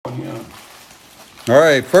All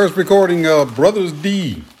right, first recording of Brothers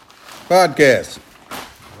D podcast.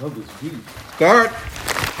 Brothers D. Start.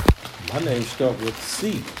 My name start with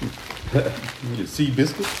C. You C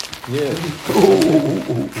biscuit? Yeah.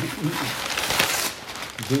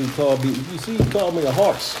 Dude called me. You see, he called me a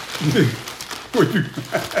horse.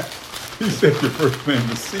 He said your first name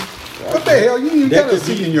was C. What the hell? You ain't even got a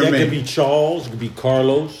C in your name. That could be Charles. It could be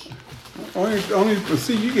Carlos. Only the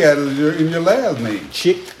C you got is in your last name.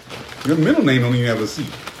 Chick. Your middle name don't even have a C.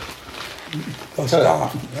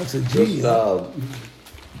 Gustavo. That's a G.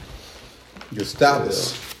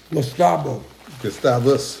 Gustavus. Gustavo.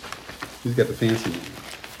 Gustavus. He's got the fancy name.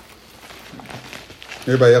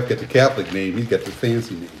 Everybody else got the Catholic name. He's got the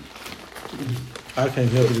fancy name. I can't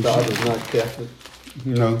help it. Father's not Catholic.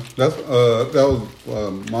 You know, that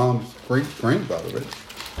was Mom's great grandfather, right?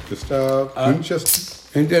 Gustav Winchester.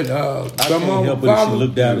 And that I some can't of help it. She father,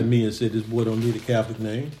 looked down at me and said, "This boy don't need a Catholic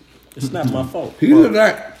name." It's not my fault. he looked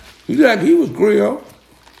like he was Creole.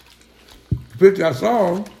 The picture I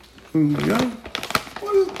saw him, he was young.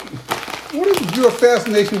 What is your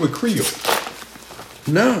fascination with Creole?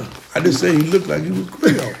 No, I just say he looked like he was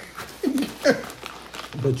Creole.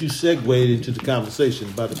 But you segued into the conversation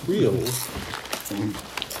about the Creoles.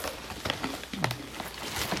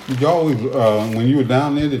 Did you always, when you were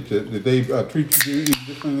down there, did they treat you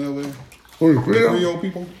differently over there? Oh, the The Creole? Creole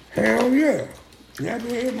people? Hell yeah. Nappy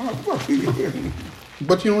head motherfucker.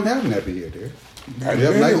 But you don't have nappy hair there. That's You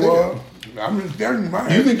have nice hair. I'm just telling you, my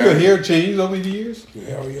Do you think your hair changed over the years?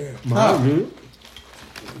 Hell yeah. How?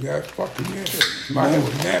 Yeah, fucking yeah. My hair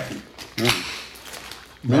was nappy.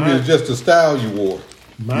 Maybe it's just the style you wore.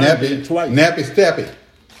 Mine Nappy, did twice. nappy, stappy.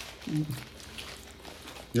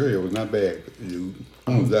 Your hair was not bad.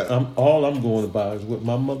 When was that? All I'm going about is what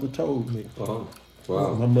my mother told me.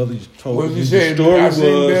 Wow. My mother told What me you the said, story I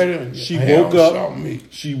seen better. was she Hell, woke up. saw me.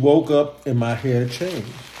 She woke up and my hair changed,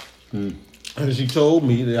 and she told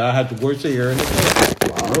me that I had the worst hair in the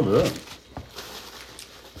world. I love that.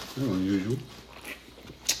 That's unusual.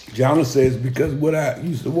 Jonna says because what I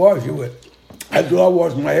used to wash it with. After I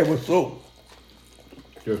washed my hair with soap.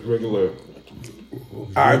 Just regular.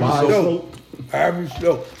 Irish soap. Irish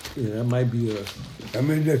soap. Yeah, that might be a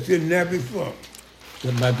That shit nappy fuck.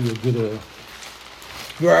 a good.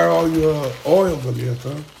 Dry all your oil from there,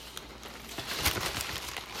 son.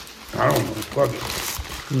 I don't know. Fuck it.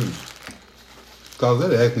 Because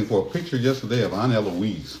they asked me for a picture yesterday of Aunt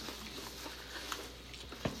Eloise.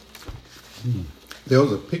 There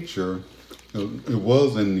was a picture. It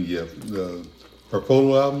was in her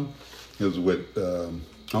photo album. It was with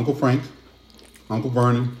Uncle Frank, Uncle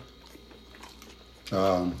Vernon,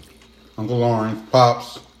 Uncle Lawrence,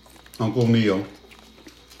 Pops, Uncle Neil,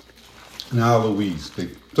 and Aunt Louise. They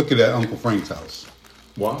took it at Uncle Frank's house.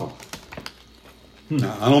 Wow.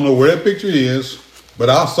 Now, I don't know where that picture is, but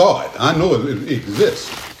I saw it. I know it exists.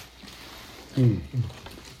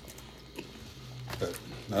 But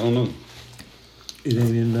I don't know. It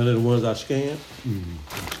ain't in none of the ones I scanned.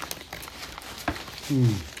 You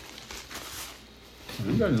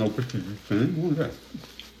got no pictures you sent. What was that?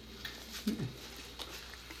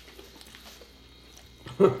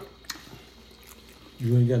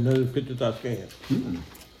 You ain't got none of the pictures I scanned.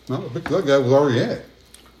 No, the picture that guy was already had.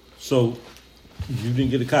 So you didn't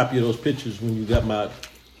get a copy of those pictures when you got my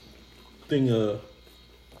thing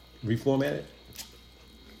reformatted?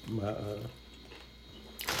 My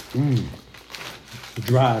the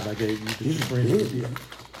drive I gave you to print.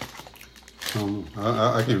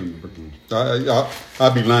 I can't remember.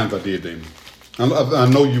 I'd be lying if I did, Damon. I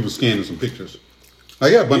know you were scanning some pictures. I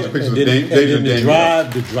got a bunch of pictures of David and Daniel.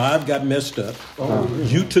 The drive got messed up.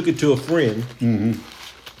 You took it to a friend.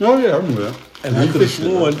 Oh, yeah, I remember that. And I could have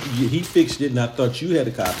sworn he fixed it, and I thought you had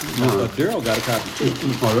a copy. I thought Daryl got a copy too.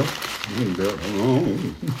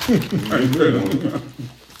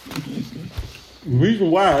 The reason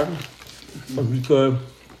why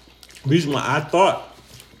I thought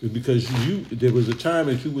is because there was a time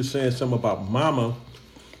that you were saying something about Mama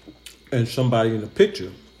and somebody in the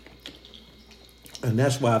picture, and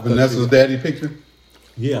that's why I thought Vanessa's daddy picture?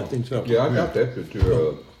 Yeah, I think so. Yeah, I got that picture.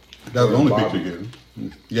 That was the only Bobby. picture you got.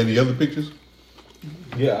 You got any other pictures?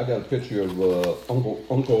 Yeah, I got a picture of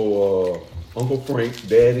Uncle Frank,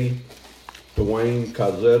 Daddy, Dwayne,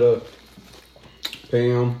 Cazetta,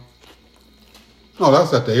 Pam. Oh,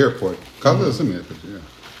 that's at the airport. Cause sent me that picture, yeah.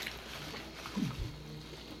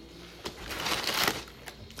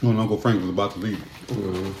 When Uncle Frank was about to leave.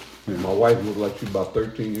 Yeah. My wife looked like she was about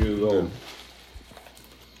 13 years old.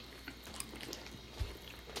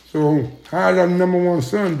 So how's our number one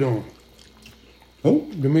son doing? Who?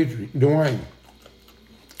 Dwayne.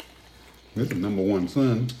 This is number one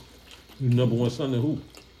son. You number one son to who?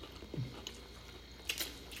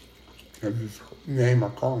 That's his name I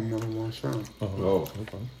call him number one son. Oh,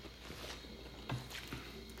 okay.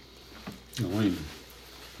 No, ain't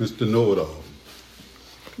Mr. Know-It-All.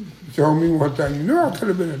 He told me one time, you know I could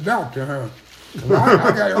have been a doctor, huh? 'Cause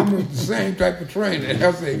I got almost the same type of training.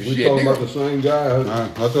 I said, We shit, talking about the nigga. same guy.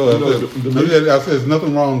 I told her, I said, there's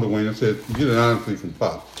nothing wrong, Dwayne. I said, get it honestly from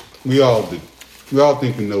Pop. We all do. We all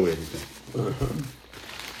think we know everything.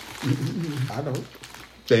 I don't.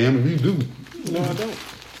 Damn if you do. No, I don't.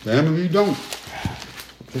 Damn if you don't.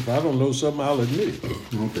 If I don't know something, I'll admit it.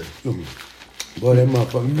 Okay. Boy, that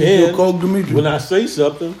motherfucker. You And still coke, Dimitri? when I say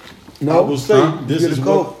something, No. I will say Huh? this Get is a what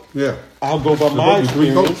Coke. Yeah. I'll go by my Supposed to be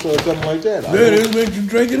three experience or something like that. Yeah, this makes you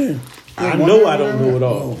drink it in. I know I don't know it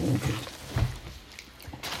all. Oh, okay.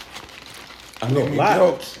 I know a Give me lot,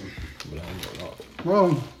 Cokes. but I don't know it all.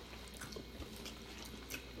 Well,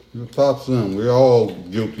 your Pop's son, we're all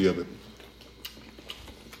guilty of it.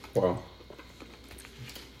 Wow.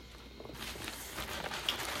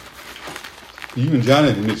 Even Johnny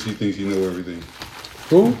admits she thinks he know everything.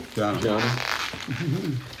 Who? Johnny. Johnny.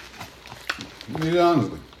 I mean,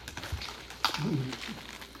 honestly.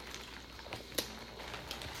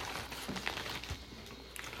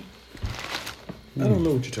 I don't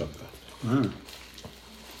know what you're talking about. All right.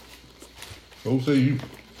 Don't say you.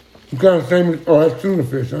 You kind of same. Oh, that's tuna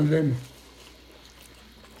fish, huh, Jamie?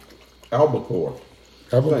 Albacore.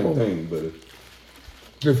 Albacore. Same thing, but it's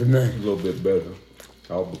Different a name. little bit better.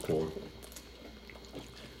 Albacore.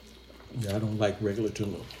 Yeah, I don't like regular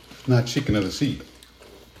tuna. Not chicken of the sea.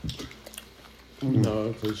 No,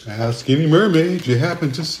 because How skinny mermaids you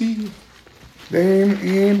happen to see. He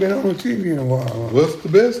ain't been on TV in a while. Huh? What's the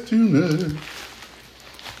best tuna?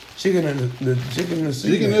 Chicken and the chicken and the sea.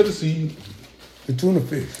 Chicken of the sea. The tuna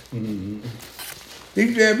fish. Mm-hmm.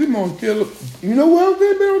 These damn people on still. You know what else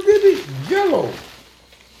they been on TV? Jello.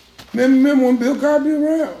 Remember when Bill Cosby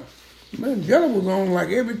around? Man, Jello was on like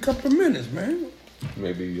every couple of minutes, man.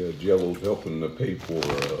 Maybe Jello's helping to pay for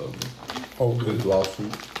Oh, his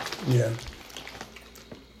lawsuit. yeah.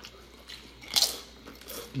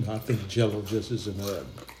 I think Jello just isn't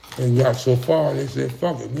And got so far, they said,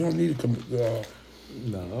 fuck it, we don't need a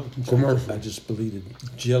no. Commercial. I just believe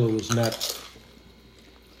that Jello is not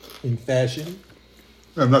in fashion.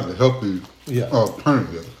 That's not the healthy Yeah.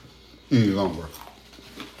 alternative any longer.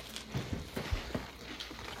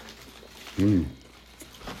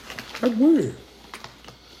 That's weird.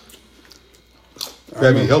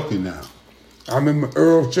 Gotta be healthy now. I remember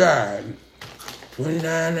Earl Child,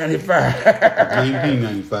 $29.95.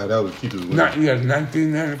 1995, that was the cheapest one. Not yes,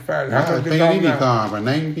 $19.95. I How was much they paying call any now? car for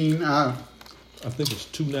 19. I think it's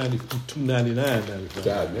 $2.99.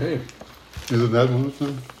 God damn. Isn't that one of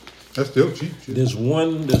them? That's still cheap. Shit. There's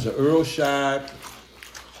an Earl Shide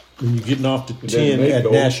when you're getting off the They 10 make at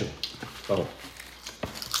those. National. Oh.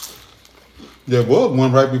 There was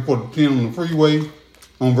one right before the 10 on the freeway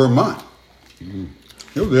on Vermont.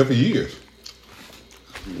 It was there for years,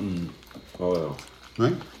 Oh,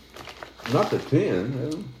 right? yeah. Not the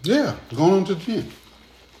 10. Yeah, going on to the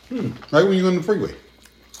 10. Right when you're on the freeway.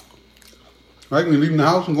 Right when you're leaving the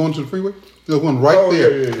house and going to the freeway. There's one right Oh,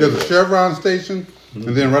 there. yeah, yeah, There's yeah. a Chevron station, and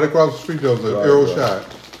then right across the street there was an Right, Earl right. Shide.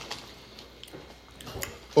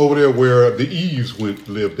 Over there where the Eves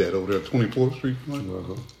lived at, over there, 24th Street.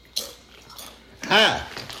 Uh-huh. Hi,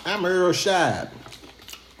 I'm Earl Shide.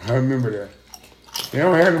 I remember that. They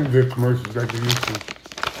don't have them good commercials like they used to.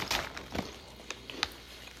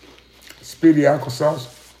 Speedy applesauce.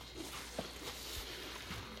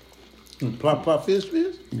 Plop, plop, fizz,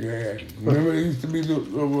 fizz? Yeah. Remember it used to be the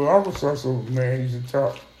applesauce man used to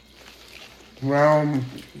talk. Round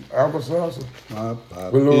applesauce. With a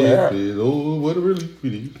little hair. Oh, what a relief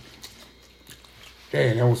it is.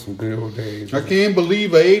 Damn, that was some good old days. I can't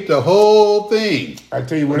believe I ate the whole thing. I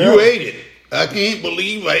tell you what You else. ate it. I can't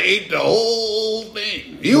believe I ate the whole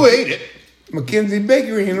thing. You ate it. Mackenzie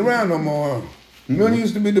Bakery ain't around no more. Remember, it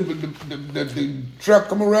used to be the truck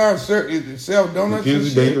come around, sell donuts and Mackenzie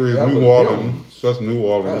shit. Bakery is That New was Orleans. So that's New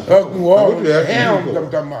Orleans. Up New Now, what Orleans, you asking me Helm, for?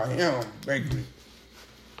 I'm talking about Helm Bakery.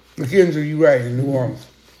 Mackenzie, you right, in New Orleans.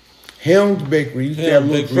 Helm's Bakery used to have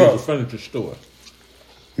Ham little Bakery is a trucks. furniture store.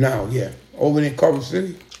 Now, yeah, over in Culver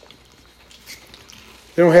City.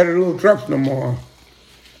 They don't have the little trucks no more.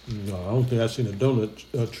 No, I don't think I've seen a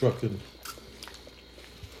donut truck in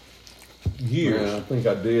years. Yeah, I think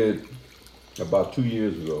I did about 2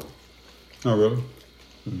 years ago. Oh, really?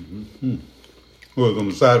 Mm-hmm. Well, it was on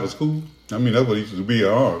the side of the school? I mean, that's what it used to be at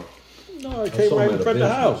ours. No, it I came saw right them in at front a of the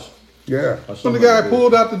business. house. Yeah. I saw When the my guy bid.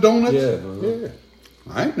 pulled out the donuts? Yeah. Yeah.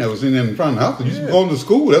 I ain't never seen him in front of the house. He used to go to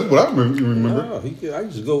school. That's what I remember. No, I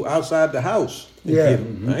used to go outside the house. And Yeah. get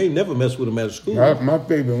him. I ain't never messed with him at school. My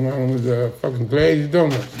favorite one was fucking glazed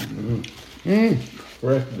donuts.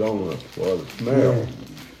 Fresh donuts for the smell. Yeah.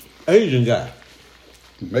 Asian guy.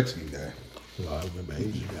 Mexican guy. Oh, I remember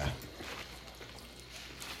Asian guy.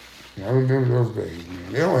 I remember those days,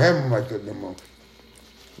 man. They don't have them like that no more.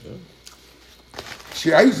 Yeah.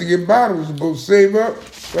 Shit, I used to get bottles to go save up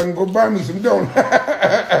so I can go buy me some donuts.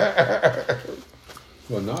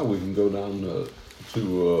 Well, now we can go down to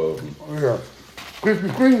Yeah. Krispy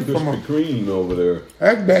Kreme from Krispy Kreme over there.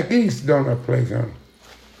 that's back east donut place, huh?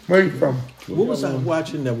 Where you from? What was I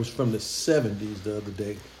watching that was from the 70s the other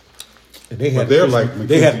day? And they But had they're Krispy- like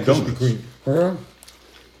they had McKinsey Krispy Donuts. Kreme.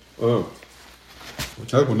 Huh?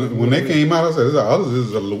 That's when they came out, I said, "Oh, this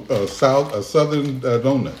is a southern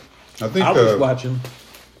donut." I think. I was watching.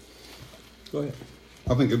 Go ahead.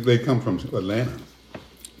 I think they come from Atlanta.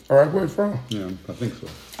 All right, where you from? Yeah, I think so.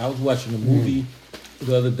 I was watching a movie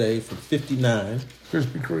the other day from '59.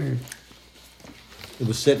 Krispy Kreme. It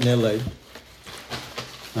was set in L.A.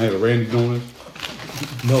 I had a Randy donut.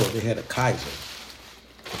 No, they had a Kaiser.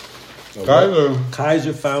 Kaiser.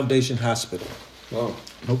 Kaiser Foundation Hospital. Oh,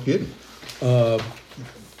 No kidding.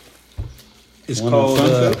 It's One on called.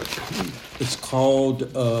 Sunset? It's called.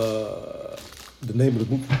 The name of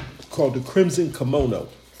the movie called The Crimson Kimono.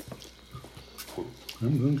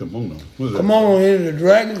 Kimono. What is that? Come on, Enter the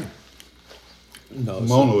Dragon. No,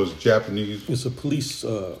 Kimono is Japanese. it's a police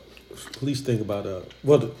thing about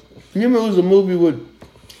well, Remember it was a movie with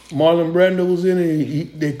Marlon Brando was in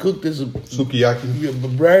it and they cooked this Sukiyaki.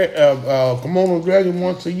 kimono dragon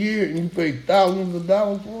once a year and you pay thousands of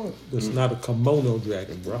dollars for it. it's not a kimono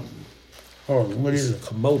dragon, bro. Oh, what is It's a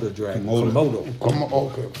it? Komodo dragon. Komodo.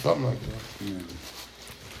 Komodo. Okay, something like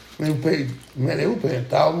that. They were paying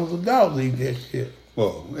thousands of dollars to eat that shit.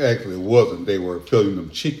 Well, actually, it wasn't. They were filming them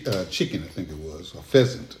chicken, I think it was, or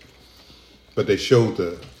pheasant. But they showed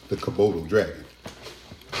the Komodo dragon.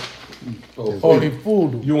 Oh, they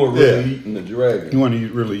fooled them. you weren't really Yeah. eating the dragon. You want to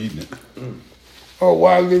really eating it? Oh,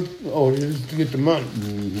 why they? Oh, just to get the money.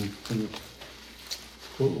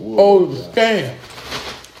 Whoa, Oh, it was a scam.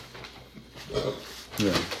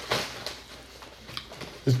 Yeah.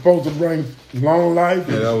 It's supposed to bring long life.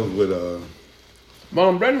 Yeah, that was with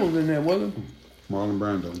Marlon Brando was in there, wasn't he? Marlon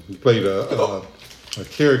Brando. He played a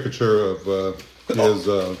caricature of his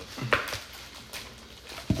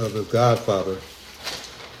Godfather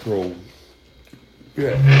role.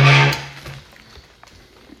 Yeah.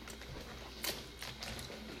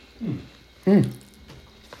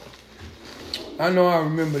 I know I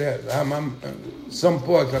remember that. Some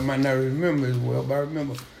parts I might not remember as well, but I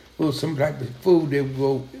remember it was some type of food they would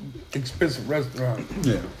go expensive restaurant.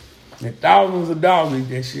 Yeah. And thousands of dollars eat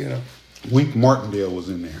that shit up. Wink Martindale was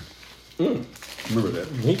in there. Remember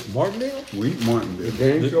that? Wink Martindale? Wink Martindale.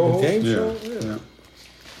 Game show. The game Yeah. show? Yeah.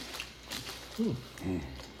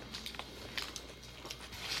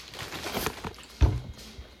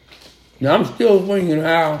 Now I'm still thinking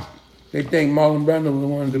how they think Marlon Brando was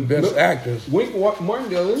one of the best actors. Wink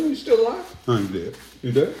Martindale, isn't he still alive? I'm dead.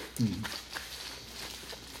 You there?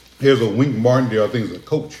 Here's a Wink Martindale, I think is a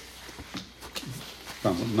coach. If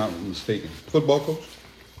I'm not mistaken. Football coach?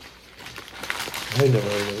 I ain't never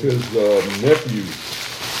heard of it. His nephew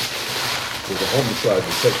was a homicide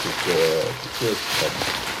detective for the sheriff's department.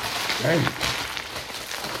 Dang.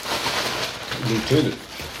 Lieutenant.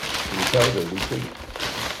 Retired as lieutenant.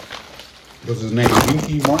 Was his name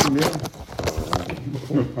Winky Martindale?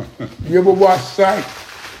 You ever watch Psych?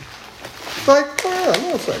 Psych? Oh, yeah, I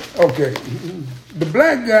love Psych. Okay. The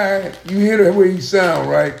black guy, you hear the way he sound,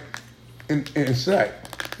 right? In Psych.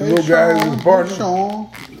 The little guy is his partner. Sean.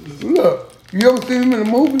 Look, you ever seen him in a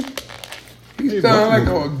movie? He Hey, sound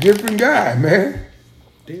like what a different guy, man.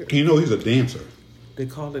 You know he's a dancer. They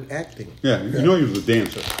call it acting. Yeah, you know he was a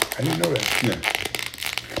dancer. I didn't know that. Yeah.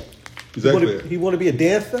 Exactly. He want to be a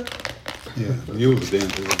dancer? Yeah, he was a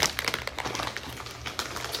dancer.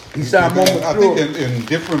 He sound more I think mature. in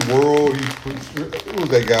different world, who was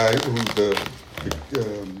that guy who was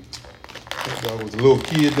that was a little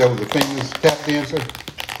kid that was a famous tap dancer?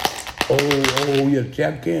 Oh, yeah,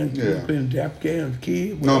 Tap Can. Yeah. You playing Tap Can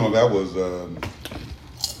kid? No, that was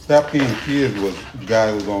Tap Can Kid was the guy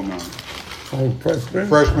who was on Oh, President.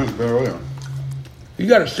 Freshman's Bureau. Yeah. He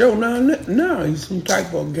got a show now. He's some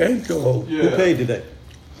type of game show host. Who paid today?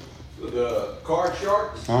 The Card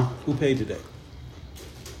Sharks? Huh? Who paid today?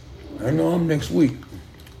 I know I'm next week.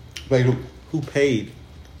 Played who? Who paid?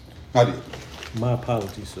 I did. My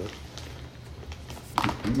apologies, sir.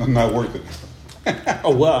 I'm not worth it.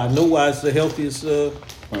 Oh, well, I know why it's the healthiest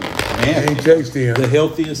Ain't Man, tasty. The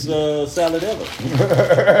healthiest salad ever.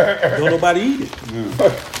 Don't nobody eat it.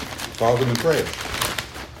 toss it in the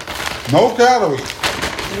trash. No calories.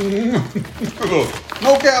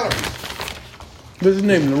 No calories. What's his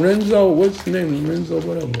name? Lorenzo? What's his name? Lorenzo,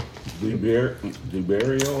 whatever.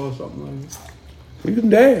 DiBerio or something like that. You can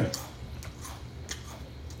dance.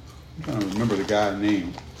 I'm trying to remember the guy's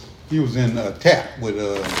name. He was in Tap with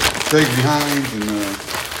Gregory Hines and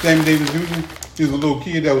Sammy Davis Jr. He was a little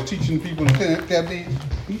kid that was teaching people to tap dance.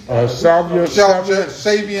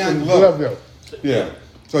 Savion Glover. Yeah.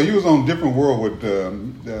 So he was on Different World with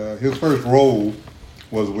his first role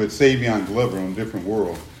was with Savion Glover on Different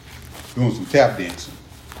World, doing some tap dancing.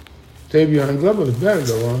 Savion Glover is better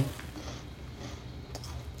though, huh?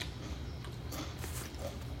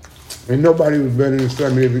 Ain't nobody was better than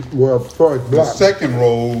Sammy. Well, first The block. second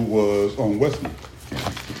role was on Wesley.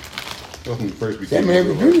 Wesley first became. Sammy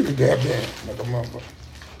Davis Jr. could tap dance like a motherfucker.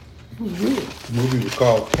 He was good. The movie was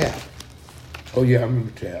called Tap, Oh yeah, I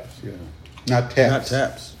remember Taps. Yeah. not Taps. Not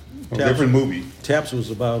Taps. A different movie. Taps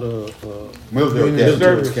was about Military In the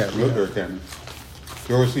Academy. service. Military Academy.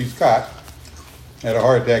 George C. Scott had a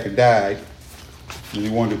heart attack and died. And he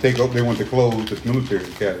wanted to take up. They wanted to close the military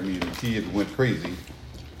academy, and the kids went crazy.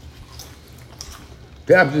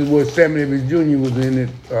 Taps is where Sammy Davis Jr. was in it.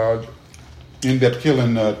 Ended up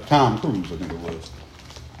killing Tom Cruise, I think it was.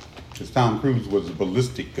 Because Tom Cruise was a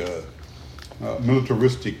ballistic,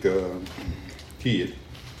 militaristic kid.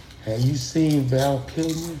 Have you seen Val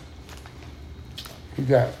Kilmer? He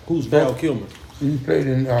got. who's Val Kilmer? He played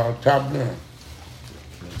in Top Gun.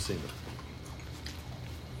 Never seen it.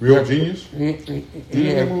 Real genius. He You know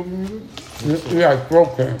that had, movie? he had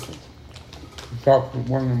throat cancer. He talked to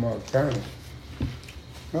one of them parents.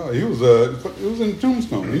 Oh, he was in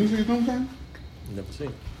Tombstone. Did you see Tombstone? Never seen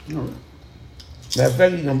it. No. Matter of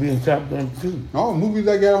fact, he's gonna be in Top Gun too. All the movies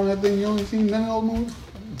I got on that thing, you only seen none of those movies?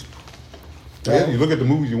 Yeah, you look at the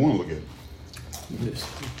movies you want to look at.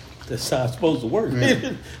 That's how it's supposed to work.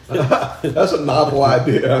 Yeah. That's a novel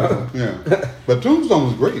idea. Yeah. But Tombstone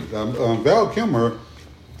was great. Val Kilmer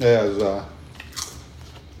as,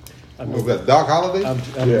 what was that, Doc Holliday? I'm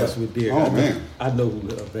Yeah. messing with Derek. Oh, man. I know who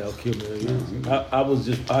Val Kilmer is.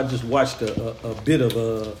 I just watched a bit of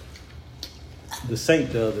The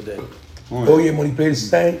Saint the other day. Oh yeah, when he played the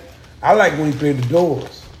Saint. I like when he played the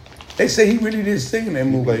Doors. They say he really did sing in that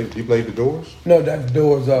movie. He played the Doors? No, that the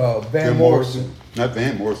Doors. Van Jim Morrison. Not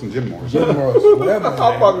Van Morrison, Jim Morrison. Jim Morrison. Whatever. his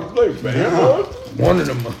How name. fucking play, man? One of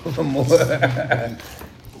them.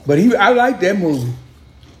 But I like that movie.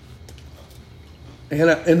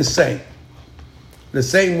 And the Saint. The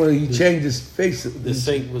Saint when he changed his face. The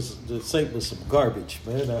Saint was some garbage,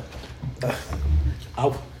 man.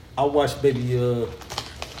 I watched maybe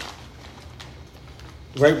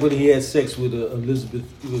right when he had sex with Elizabeth.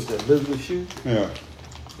 Was that Elizabeth Shue? Yeah.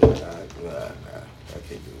 Nah, I can't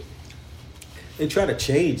do it. They try to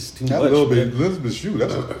change too That much. little bit, man. Elizabeth Shue,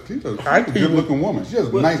 she's a I think- good looking woman. She has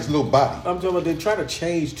a nice little body. I'm talking about they try to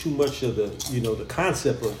change too much of the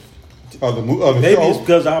concept of. Of the Maybe show. it's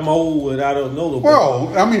because I'm old and I don't know the.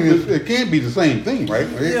 Well, I mean, it can't be the same thing, right?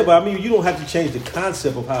 Yeah, but I mean, you don't have to change the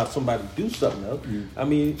concept of how somebody do something else. I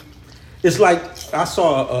mean, it's like I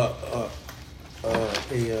saw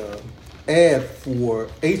a ad for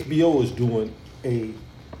HBO is doing a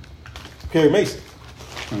Perry Mason,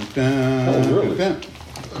 Really?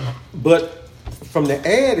 but from the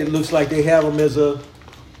ad it looks like they have him as You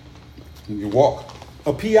can walk.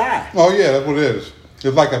 a PI. Oh yeah, that's what it is.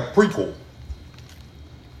 It's like a prequel.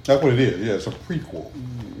 That's what it is. Yeah, it's a prequel.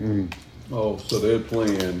 Oh, so they're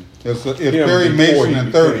playing. It's him Perry before Mason he in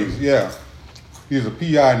the became- 30s. Yeah, he's a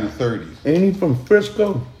PI in the 30s. Ain't he from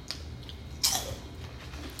Frisco?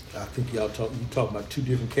 I think you talking about two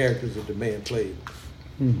different characters that the man played.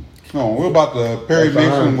 No, we're about the Perry That's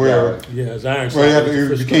Mason Iron where Yeah, it's Ironside. he was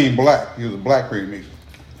the first became black. He was a black Perry Mason.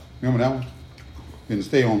 Remember that one? Didn't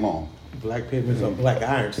stay on long. Black Panther's on Black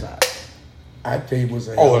Ironside. I tell you what's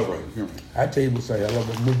a Oh, that's right. You're right. I tell you what's a hell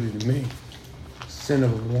of a movie to me. Sin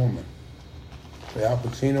of a Woman. The Al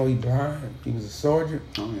Pacino, he blind. He was a sergeant.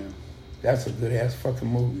 Oh yeah. That's a good ass fucking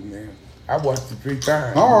movie, man. I watched it 3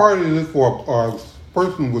 times. How hard is it for a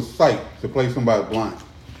person with sight to play somebody blind?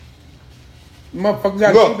 Motherfucker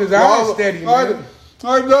got to keep his eyes steady, all man.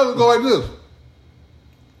 right, it does go like this.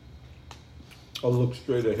 I'll look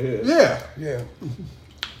straight ahead. Yeah. Yeah.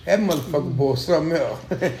 That motherfucker bought something else.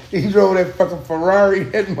 He drove that fucking Ferrari.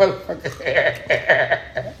 That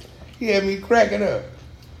motherfucker. He had me cracking up.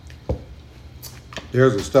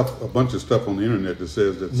 There's a bunch of stuff on the internet that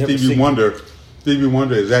says that Never Stevie seen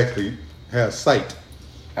Wonder is actually has sight.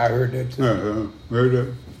 I heard that too. Heard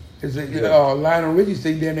that? It's Lionel Richie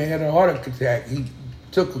said then they had a heart attack. He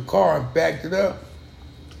took a car and backed it up.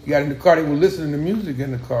 He got in the car, they were listening to music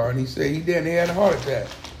in the car, and he said he had a heart attack.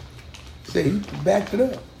 He said he backed it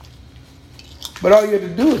up. But all you had to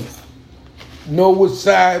do is know which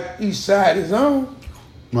side, each side is on.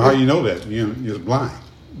 Well, how you know that? You're blind.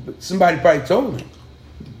 But somebody probably told him.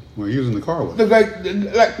 Well, he was in the car with Look, like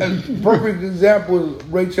a perfect example is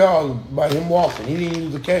Ray Charles by him walking. He didn't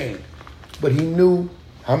use a cane, but he knew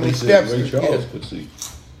how many steps. Ray Charles could see.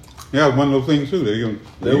 Yeah, one of those things too. There's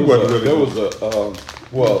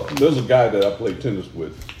a guy that I played tennis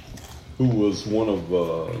with who was one of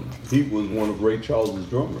Ray Charles's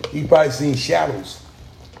drummers. He probably seen shadows.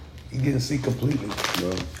 He didn't see completely.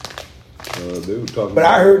 They were talking. But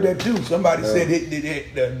I heard that too. Somebody said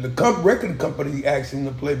the record company asked him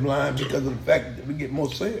to play blind because of the fact that we get more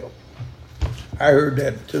sales. I heard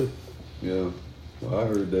that too. Yeah, well, I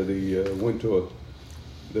heard that he went to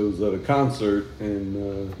there was at a concert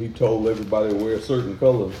and he told everybody to wear a certain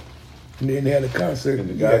color. And then they had a concert. And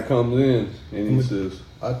the guy comes in and he says,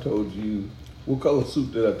 "I told you, what color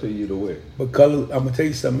suit did I tell you to wear?" But colors, I'm gonna tell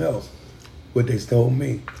you something else. What they told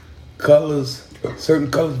me, colors, certain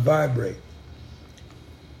colors vibrate.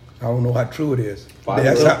 I don't know how true it is.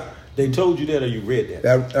 They told you that, or you read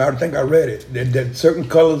that? I think I read it. That certain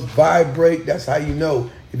colors vibrate. That's how you know.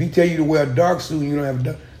 If he tell you to wear a dark suit, and you don't have a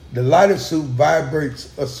dark. The lighter suit vibrates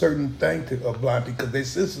a certain thing to a blind because their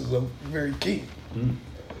senses are very keen. Mm.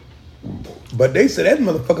 But they said that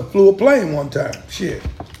motherfucker flew a plane one time. Shit.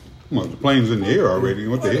 Well, the plane's in the air already.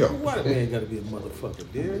 What the hell? Why the man got to be a motherfucker,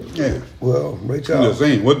 dude? Yeah. Well, Ray I'm Charles. just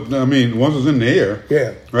saying. Once it's in the air.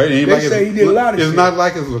 Yeah. Right. They say he did a lot of shit. It's not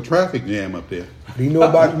like it's a traffic jam up there. He knew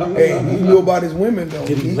about. He knew about his women though.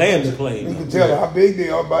 Did he land the plane? He could tell how big they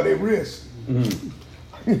are by their wrists. Mm-hmm.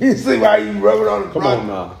 You see why you rub it on the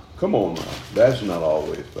Come on now. That's not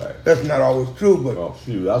always fact. That's not always true, but oh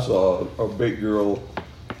shoot, I saw a big girl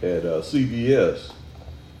at CVS,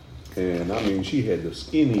 and I mean she had the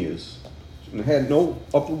skinniest and had no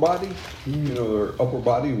upper body. Mm. You know, her upper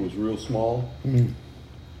body was real small. Mm.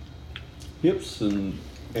 Hips and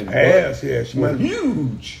ass, yeah, she were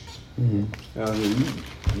huge. Mm-hmm. I mean,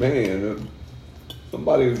 man,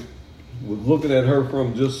 somebody was looking at her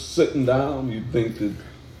from just sitting down. You'd think that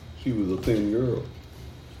she was a thin girl.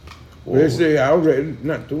 They say I was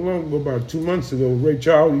not too long ago, about 2 months ago. Ray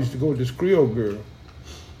Charles used to go with this Creole girl.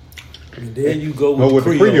 And then you go with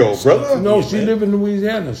the Creole brother. No, she live in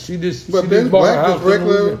Louisiana. She just bought black, a house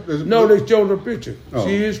regular. No, they showed her picture. Oh.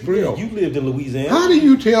 She is Creole. Yeah, you lived in Louisiana. How do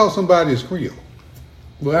you tell somebody is Creole?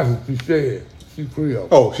 Well, that's what she said. She's Creole.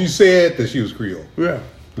 Oh, she said that she was Creole. Yeah.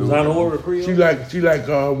 Was Honora Creole? She like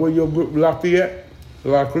where your Lafayette? A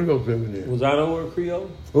lot of Creoles living there. Was Honora Creole?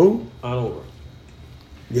 Who? Honora.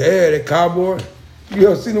 Yeah, that cowboy. You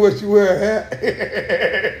ever seen the way she wear a hat?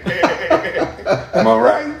 Am I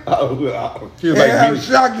right? She was like a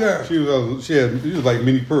shotgun. She was like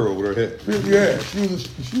Minnie Pearl with her head. Yeah, she was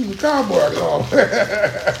a cowboy. I call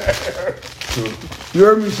her. You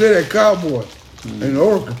heard me say that cowboy. Mm-hmm. And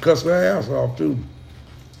Nora could cuss her ass off too.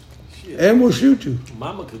 Shit. And will shoot you.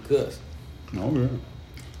 Mama could cuss. Oh yeah.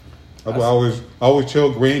 I always tell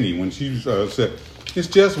Granny when she said, "It's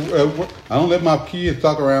just I don't let my kids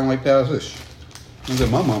talk around like that." I said,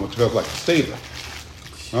 "My mama talks like a sailor."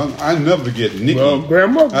 I never forget Nikki. Well,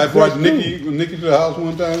 Grandma. I brought Nikki to the house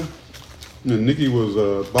one time, and Nikki was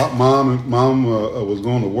mom was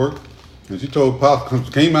going to work, and she told Pop,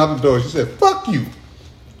 came out the door. She said, "Fuck you."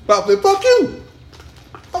 Pop said, "Fuck you,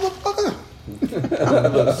 motherfucker."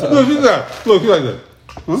 Look, she's like that.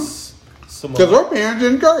 Huh? Because her parents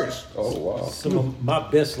didn't curse. Oh, wow. Some of my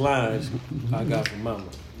best lines I got from Mama.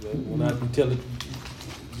 When I be telling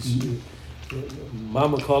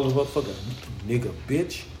Mama called him motherfucker nigga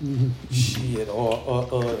bitch. Mm-hmm. Shit.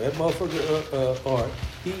 Or that motherfucker or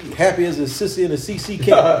he happy as a sissy in a CCK.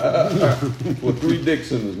 With 3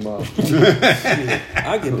 dicks in his mouth. Shit.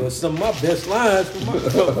 I get some of my best lines from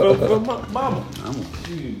my mama.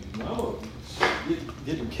 Mama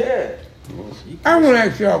didn't care. I want to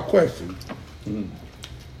ask y'all a question. Mm-hmm.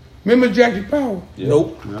 Remember Jackie Powell? Yeah.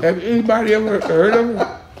 Nope. Have anybody ever heard of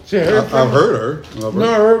her? I've heard her.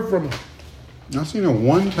 Never heard from her. I've seen her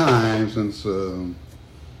one time since I've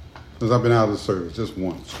been out of the service, just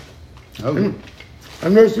once. I know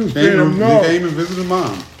she was staying up north. He came and visited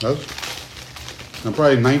mom. I'm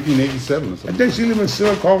probably 1987 or something. I think she lived in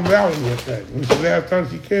Silicon Valley with that. When the last time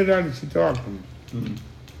she came down and she talked to me. Mm-hmm.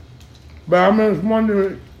 But I'm just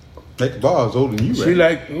wondering. That bar is older than you, she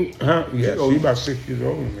right? Yeah, she about 6 years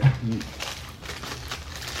older than me. Mm-hmm.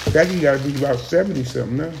 Jackie got to be about 70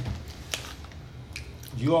 something now.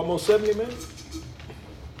 You almost 70, man?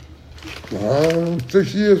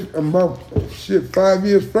 6 years, I'm about 5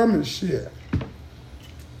 years from it, shit.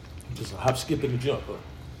 Just a hop, skip, and a jump, huh?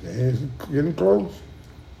 Yeah, it's getting close.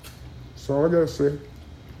 That's all I gotta say.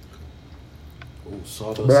 Oh,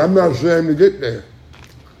 sawdust. But I'm not ashamed to get there.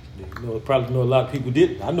 You know, probably know a lot of people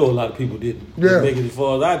didn't. I know a lot of people didn't Yeah. make it as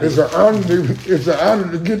far as I did. It's an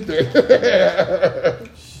honor to get there.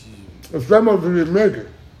 But some of them didn't make it.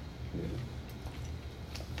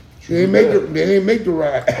 They ain't make the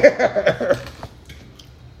ride.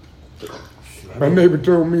 My neighbor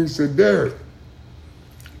told me, he said, Derek,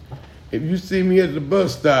 if you see me at the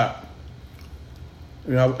bus stop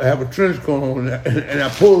and I have a trench coat on and I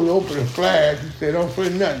pull it open and flash, he said, don't say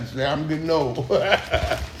nothing. Say, I'm getting old. So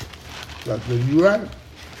I said, you right.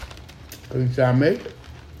 At least I make it.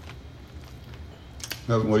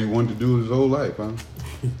 That's what he wanted to do his whole life, huh?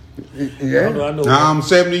 Yeah. I know. Now I'm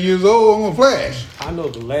 70 years old, I'm gonna flash. I know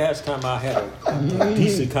the last time I had a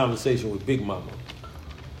decent conversation with Big Mama,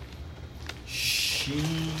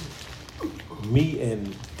 me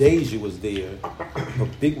and Deja was there,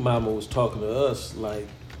 but Big Mama was talking to us like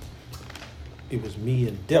it was me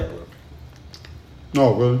and Deborah.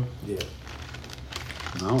 No, really? Yeah.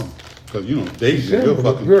 No, because you know, Daisy's Yeah, your but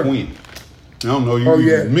fucking good. twin. I don't know you Oh, can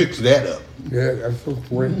yeah. mix that up. Yeah, that's so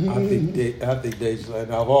sweet. I think Deja,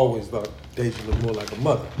 and I've always thought Deja was more like a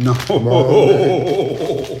mother. No.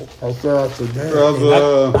 I'm sorry for that.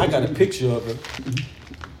 Because, I got a picture of her.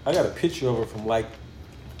 I got a picture of her from like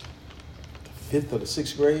the 5th or the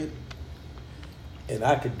 6th grade, and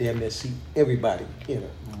I could damn near see everybody in her.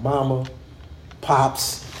 Mama,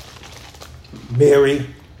 Pops, Mary.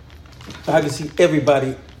 I could see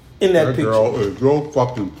everybody in that picture. girl is your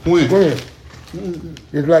fucking twin. Twin.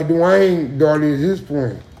 It's like Dwayne daughter is his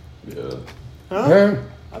twin. Yeah. Huh?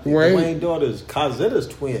 I think Dwayne's daughter is Cosetta's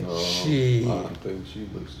twin. Shit. I think she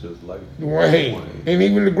looks just like Dwayne. And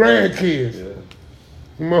even the grandkids. Yeah.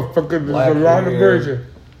 Motherfucker, there's Black a lot of hair. versions.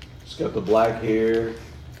 She's got the black hair.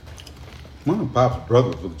 One of Pop's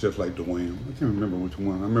brothers looked just like Dwayne. I can't remember which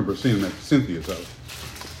one. I remember seeing him at Cynthia's house.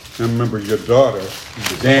 I remember your daughter,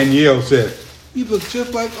 Danielle, said, he looks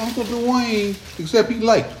just like Uncle Dwayne, except he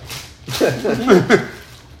liked.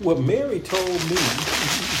 What Mary told me,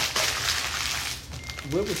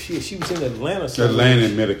 where was she? She was in Atlanta. Atlanta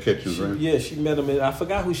met at Kitchens, right? Yeah, she met him. I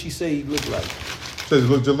forgot who she said he looked like. Says he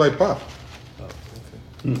looked just like Pop. Oh,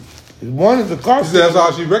 okay. One is the She costume. said that's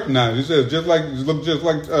all she recognized. She said just like, he looked just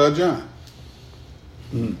like John.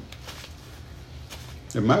 It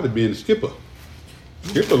might have been Skipper.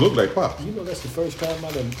 Skipper looked like Pop. You know, that's the first time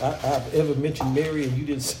I've ever mentioned Mary and you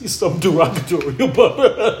didn't say something derogatory about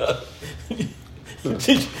her.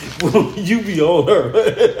 You be on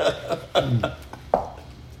her.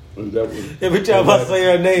 Every time I say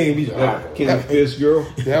her name, he's like, Kenny Fisk girl.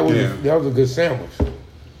 That was Yeah. that was a good sandwich.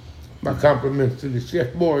 My compliments to the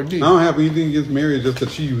chef boy D. I don't have anything against Mary, just that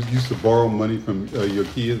she used to borrow money from your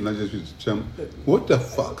kids, and I just used to tell them, what the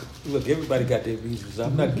fuck? look, everybody got their reasons.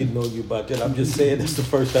 I'm not getting on you about that. I'm just saying that's the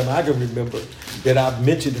first time I can remember that I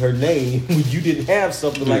mentioned her name when you didn't have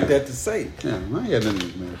something like that to say. Yeah, I ain't got nothing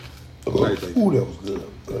against Mary. Ooh, that was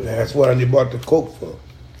good. That's what I bought the Coke for.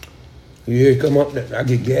 Yeah, come up there. I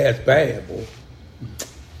get gas bad, boy.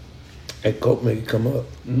 That Coke make it come up.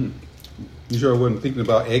 You sure I wasn't thinking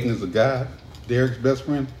about Agnes of God, Derek's best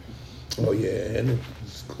friend? Oh yeah, and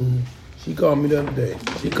it's cool. She called me the other day.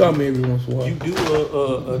 She called me every once in a while. You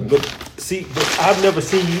do, but see, but I've never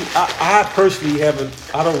seen you. I personally haven't.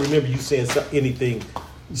 I don't remember you saying anything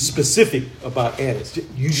specific about Agnes.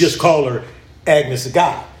 You just call her Agnes of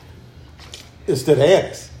God instead of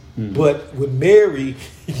Agnes. But with Mary,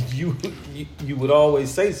 you would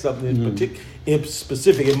always say something in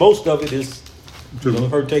specific, and most of it is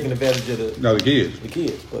her taking advantage of No, the kids. the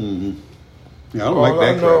kids. But Yeah, I don't All like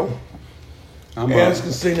that I know, crap. I'm Ass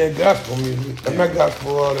can sing that gospel music. I'm not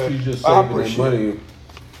gospel all that. She's just opera saving shit. that money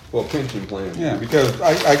for a pension plan. Yeah, because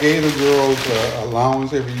I gave the girls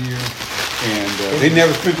allowance every year, and they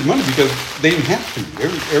never spent the money because they didn't have to.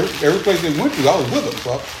 Every place they went to, I was with them,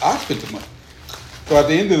 so I spent the money. So at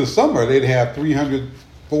the end of the summer, they'd have $300,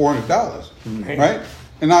 $400, right?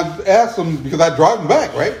 And I'd ask them, because I'd drive them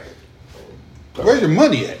back, right? Where's your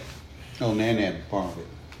money at? Oh, Nan borrowed it.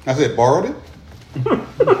 I said, borrowed it?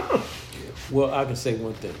 well, I can say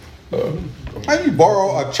one thing. How do you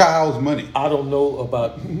borrow a child's money? I don't know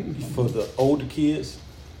about for the older kids,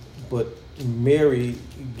 but Mary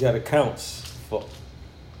got accounts for.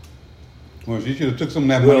 Well, she should have took some of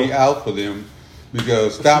that money out for them,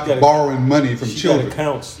 because stop got borrowing money from She children. got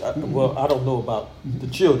accounts. Well, I don't know about the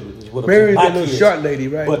children. Is what Mary's my that little kids. short lady,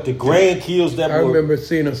 right? But the grandkids that I were remember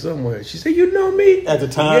seeing her somewhere. She said, "You know me?" at the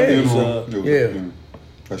time, Yeah. it was, It was,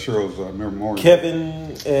 Yeah. That's Cheryl's memorial.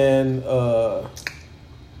 Kevin and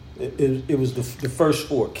it was the first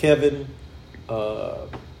four: Kevin,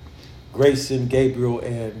 Grayson, Gabriel,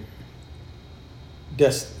 and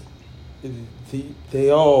Destiny. They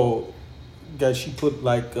all got. She put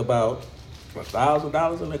like about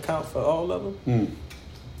 $1,000 in the account for all of them.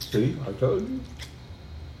 See, I told you.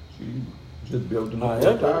 She just building up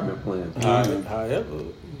a retirement plan. However,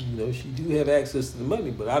 she do have access to the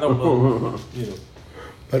money, but I don't know.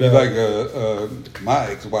 But like my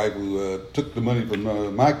ex-wife who took the money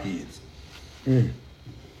from my kids.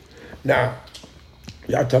 Now,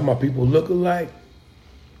 y'all talking about people look alike?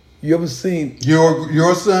 You ever seen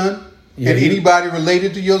Your son? Yeah, and anybody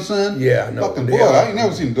related to your son? Yeah, I know. Fucking boy, I ain't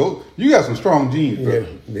never seen those. You got some strong genes, bro. Yeah,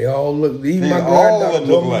 they all look. Even They my all granddaughter look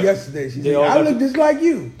told me like- yesterday. She They said, all "I got look just like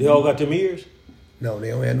you." They all got them ears. No, they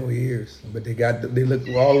don't have no ears, but they look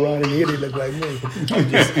all around in here. They look like me.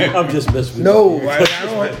 I'm just messing with No, you. I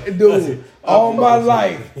don't, dude. All my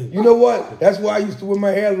life, you know what? That's why I used to wear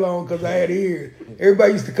my hair long because I had ears.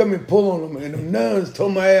 Everybody used to come and pull on them, and them nuns tore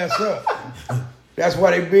my ass up. That's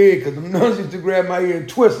why they big, because them nuns used to grab my ear and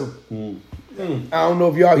twist them. I don't know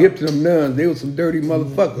if y'all hip to them nuns. They were some dirty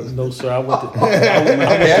motherfuckers. No, sir. I went to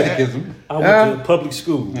Catechism. public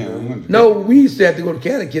school. Yeah, we went to No, we used to have to go to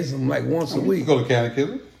catechism like once a We week. used to go to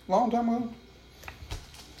catechism long time ago.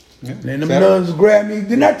 Yeah. And them Saturday. nuns grabbed me.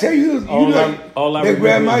 Didn't I tell you? They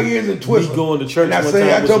grabbed my ears and twist Me them. going to church And I one say, time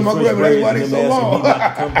I with told some my French grandma, that's why braids they and so them asking me long. not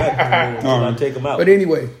to come back until I take them out. But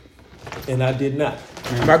anyway, And I did not.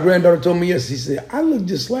 my granddaughter told me yes. She said, I look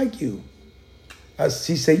just like you.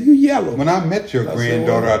 She said, you yellow. When I met your I said,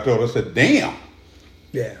 granddaughter, well, I told her, I said, damn.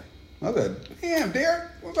 Yeah. I said, damn, Derek,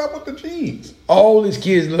 what's up with the jeans? All his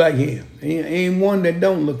kids look like him. Ain't one that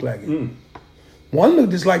don't look like him. One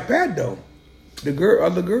look just like Pat, though. The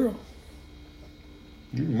other girl.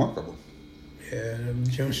 Remarkable. Yeah,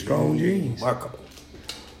 them strong genes. Remarkable.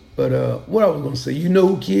 But what I was going to say, you know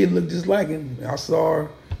who kid looked just like him? I saw her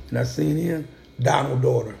and I seen him. Donald's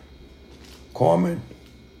daughter. Carmen.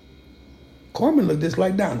 Carmen looked just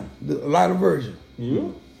like Donald. A lot of version. Yeah.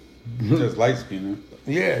 Just light skin, huh?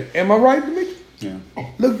 Yeah. Am I right, Mickey? Yeah.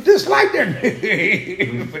 Look just like that.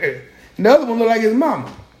 The other one looked like his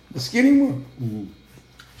mama. The skinny one.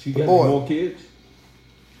 She got Boy. more kids?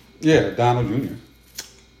 Yeah, Donald Jr.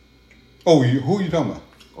 Oh, who you talking about?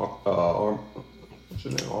 What's her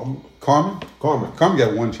name? Carmen? Carmen. Carmen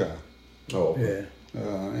got one child. Oh. Yeah.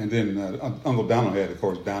 And then Uncle Donald had, of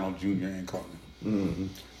course, Donald Jr. and Carmen.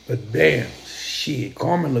 But damn, shit,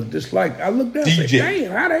 Carmen looked just like, I looked up and said, DJ.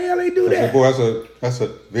 damn, how the hell they do I said, that? boy, that's a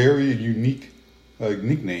very unique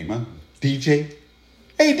nickname, huh? DJ?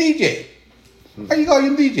 Hey, DJ. How you call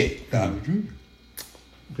him DJ? Donald Jr.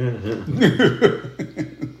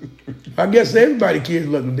 I guess everybody kids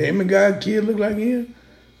look, Damon guy kid look like him.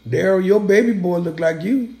 Daryl, your baby boy look like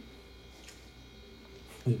you.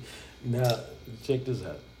 Now, check this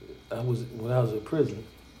out. When I was in prison,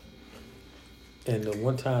 and the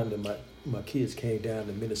one time that my kids came down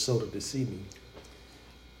to Minnesota to see me,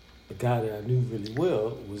 the guy that I knew really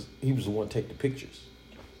well was the one to take the pictures.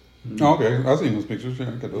 Oh, okay, I seen those pictures. Yeah,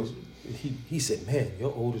 I got those. He said, "Man,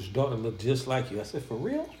 your oldest daughter looked just like you." I said, "For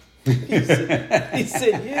real?" He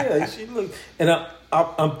said, "Yeah, she looked." And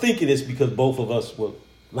I'm thinking it's because both of us were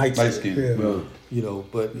light skinned. Yeah. You know,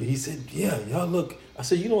 but he said, "Yeah, y'all look." I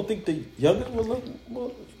said, "You don't think the younger one look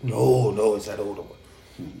more?" No, it's that older one.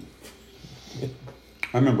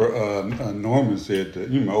 I remember Norman said,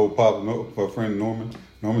 you know, my old pop, friend Norman.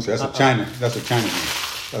 Norman said, that's a China girl. That's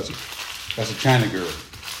a China girl.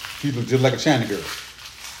 She looked just like a China girl.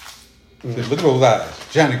 Said, look at those eyes,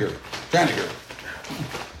 China girl.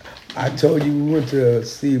 I told you we went to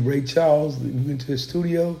see Ray Charles. We went to the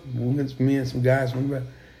studio. Me and some guys went back.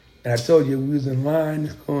 And I told you we was in line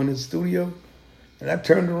to go in the studio. And I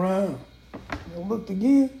turned around. I looked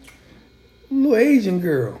again. A little Asian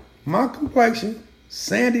girl. My complexion,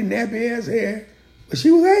 sandy, nappy ass hair. But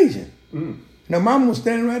she was Asian. Now mama was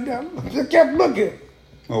standing right there. I just kept looking.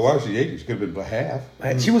 Well, why was she Asian? She could have been half.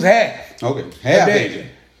 She was half. Okay, half Asian.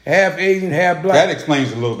 Half Asian, half black. That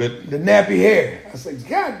explains a little bit. The nappy hair. I said,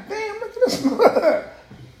 God damn, look at this.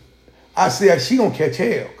 I said, she gonna catch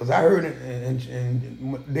hell. Because I heard it,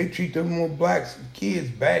 and they treat them more blacks kids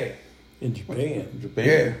bad. In Japan.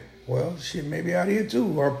 Yeah. Well, shit, maybe out here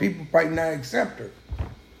too. Or people probably not accept her.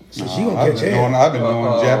 So she gonna I've catch been hell. I've been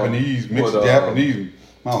knowing Japanese, mixed Japanese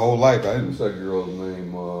my whole life. I What's didn't. that girl's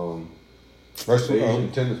name? First,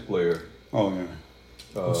 Asian tennis player. oh yeah.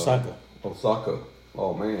 Osaka. Osaka.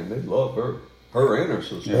 Oh man, they love her. Her and her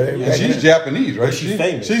sister. Yeah. And she's Japanese, right? She's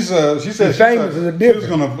famous. She said She's famous is a difference.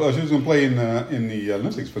 she was gonna play in the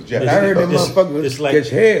Olympics for Japan. I heard that motherfucker catch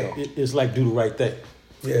hell. It's like Do the Right Thing.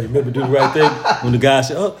 Yeah. You remember Do the Right Thing? When the guy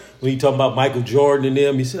said, when he talking about Michael Jordan and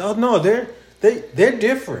them, he said, "Oh no, they're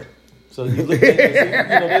different." So you look at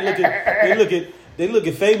they look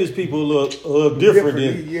at famous people a little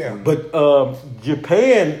different. Yeah. But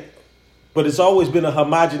Japan. But it's always been a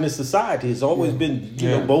homogenous society. It's always been,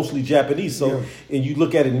 mostly Japanese. So, and you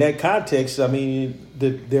look at it in that context, I mean,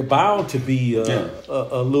 they're bound to be a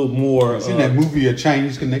little more. You seen that movie, A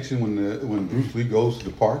Chinese Connection, when Bruce Lee goes to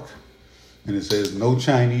the park and it says no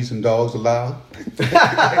Chinese and dogs allowed?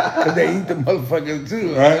 Because they eat the motherfuckers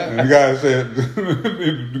too. Right? And the guy said,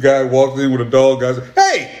 the guy walks in with a dog, guy said,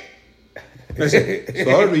 "Hey!" I said,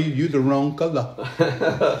 "Sorry, you the wrong color."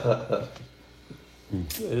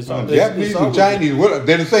 Japanese and Chinese,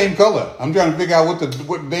 they're the same color. I'm trying to figure out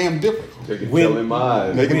what damn difference. They can tell him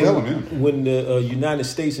eyes. They can tell him. When the United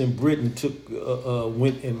States and Britain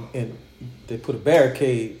went and they put a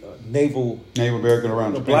barricade, naval barricade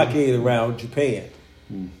around Japan. blockade around Japan.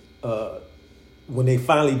 When they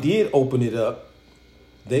finally did open it up,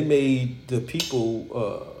 they made the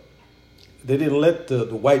people. They didn't let the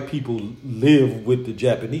white people live with the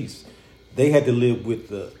Japanese. They had to live with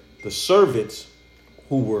the servants,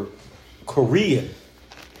 who were Korean,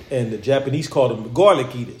 and the Japanese called them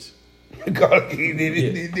garlic eaters. Garlic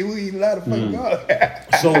eaters. They eat a lot of fucking garlic.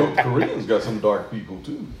 So Koreans got some dark people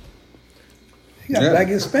too. You got black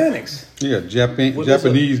Hispanics. Yeah,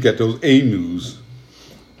 Japanese got those Ainus,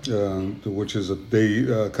 which is they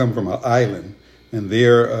come from an island, and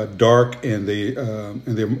they're dark and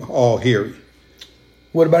they're all hairy.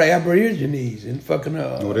 What about Aborigines in fucking?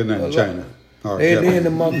 No, they're not in China. They in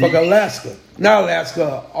the motherfucker Alaska. Not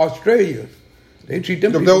Alaska, Australia. They treat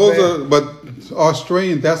them people bad. But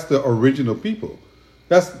Australian, that's the original people.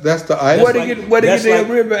 That's the island. Where they get their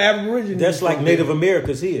river Aborigines? That's like Native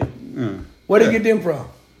Americans here. Yeah. Where they get them from?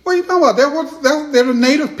 What are you talking about? They're the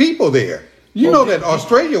native people there. You know that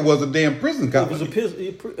Australia was a damn prison colony. It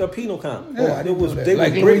was a penal colony. Oh, I didn't know that. They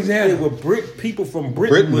Like were Louisiana. They were people from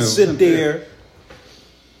Britain would sit there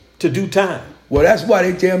to do time. Well, that's why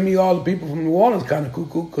they tell me all the people from New Orleans kind of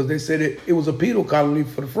cuckoo, because they said it was a penal colony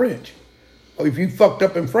for the French. Or if you fucked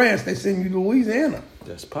up in France, they send you to Louisiana.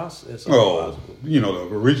 That's possible. That's possible. The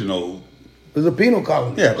original. It was a penal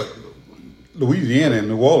colony. Yeah, but Louisiana and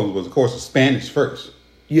New Orleans was, of course, Spanish first.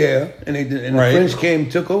 Yeah, and the French came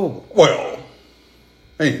and took over. Well,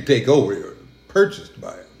 they didn't take over. They were purchased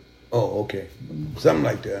by it. Oh, okay. Something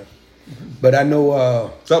like that. But I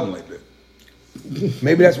know... something like that.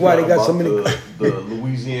 Maybe that's why they got so many... The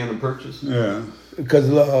Louisiana Purchase? Yeah. Because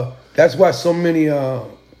that's why so many... I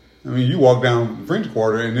mean, you walk down the French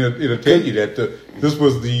Quarter and it'll tell you that this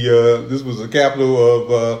was the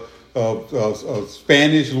capital of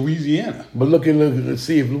Spanish Louisiana. But look and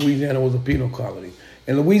see if Louisiana was a penal colony.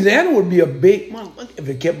 And Louisiana would be a big motherfucker if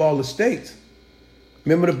it kept all the states.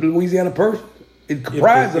 Remember the Louisiana Purchase? It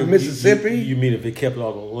comprised of Mississippi. You mean if it kept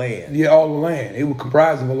all the land? Yeah, all the land. It was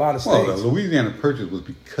comprised of a lot of states. Well, the Louisiana Purchase was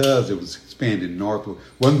because it was expanded northward.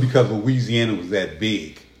 It wasn't because Louisiana was that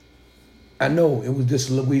big. I know. It was just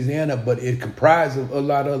Louisiana, but it comprised of a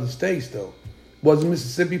lot of other states, though. Wasn't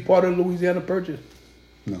Mississippi part of the Louisiana Purchase?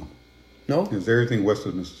 No. No? It's everything west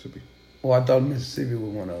of Mississippi. Oh, I thought Mississippi was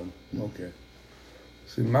one of them. Okay.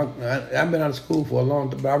 See, I've been out of school for a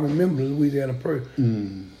long time, but I remember the Louisiana Purchase.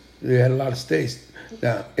 They had a lot of states.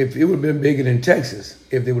 Now, if it would have been bigger than Texas,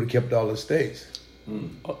 if they would have kept all the states.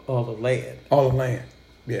 All the land. All the land,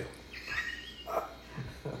 yeah.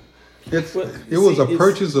 It was a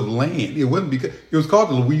purchase of land. It wasn't because it was called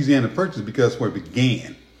the Louisiana Purchase because where it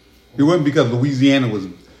began. It wasn't because Louisiana was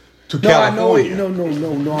to California. I know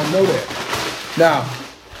that. Now,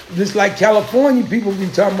 just like California, people be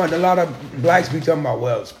talking about, a lot of blacks be talking about,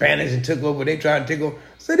 well, Spanish and took over, they tried to take over.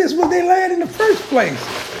 So this was their land in the first place.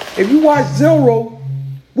 If you watch Zorro,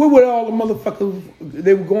 where were all the motherfuckers,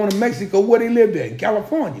 they were going to Mexico, where they lived at? In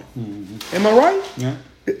California. Mm-hmm. Am I right? Yeah.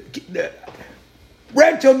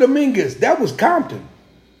 Rancho Dominguez, that was Compton.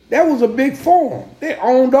 That was a big farm. They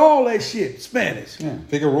owned all that shit, Spanish. Yeah,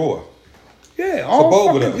 Figueroa. Yeah,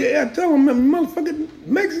 all fucking, yeah, I tell them, motherfucking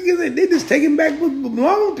Mexicans, they just taking back what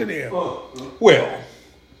belonged to them. Well,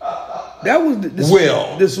 that was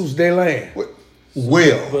this was their land. But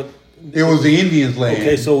it was the Indians' land.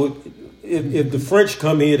 Okay, so if the French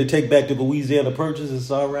come here to take back the Louisiana Purchase,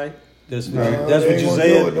 it's all right. That's what you're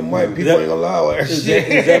saying. The white people ain't allow that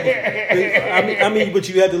shit. I mean, but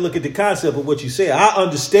you have to look at the concept of what you say. I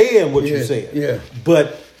understand what you're saying. Yeah.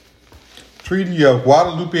 But Treaty of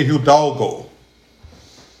Guadalupe Hidalgo.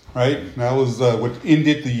 right? That was what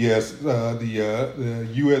ended the U.S.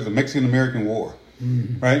 the Mexican American War,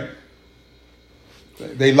 right?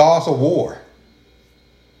 They lost a war.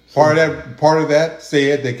 Part of that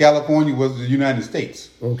said that California was the United States.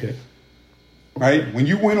 Okay. Right? When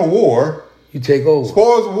you win a war, you take over.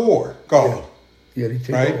 Spoils of war, called. Yeah, they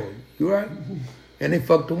take right? over. You right? And they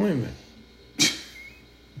fuck the women.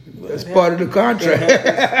 That's part of the contract.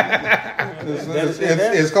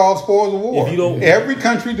 It's called spoils of war. If you don't, every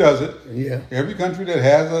country does it. Yeah. Every country that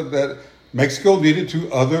has that Mexico did it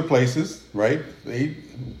to other places, right?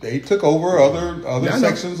 They took over other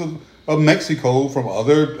sections of Mexico from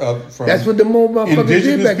other from that's what the more motherfuckers did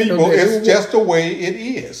indigenous back in people. those days. It's just the way it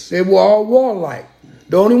is. They were all warlike.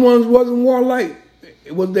 The only ones who wasn't warlike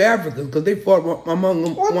it was the Africans because they fought among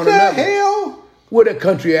them What one the another. hell? What a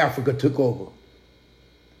country Africa took over.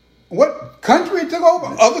 What country took over?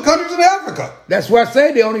 Other countries in Africa. That's why I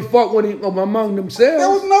say they only fought among themselves. There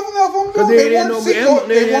was nothing else on them.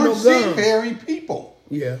 They weren't seafaring people.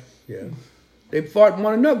 Yeah. They fought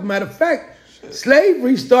one another. Matter of fact,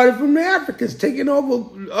 slavery started from the Africans taking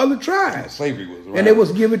over other tribes. Slavery was around. And they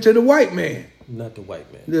was given to the white man. Not the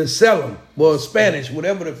white man. To sell them. Well, Spanish,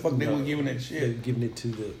 whatever the fuck they were giving that shit. They were giving it to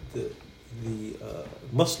the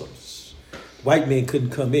Muslims. White men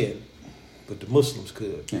couldn't come in, but the Muslims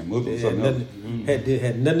could. Yeah, Muslims had nothing to do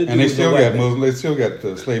and they with still the got white Muslims. They still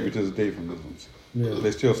got slavery to this day from Muslims. Yeah.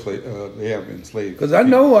 They still they have been slaves. Because I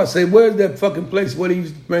know, I say, where's that fucking place where they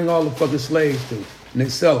used to bring all the fucking slaves to? And they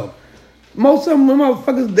sell them. Most of them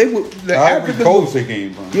motherfuckers, they would... The Ivory Coast they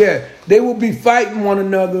came from. Yeah, they would be fighting one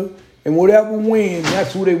another, and whatever wins,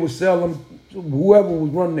 that's who they would sell them, whoever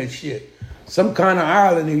was running that shit. Some kind of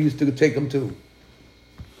island they used to take them to.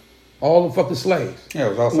 All the fucking slaves. Yeah,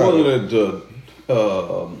 it was outside. Wasn't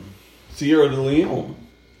it Sierra Leone?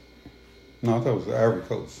 No, I thought it was the Ivory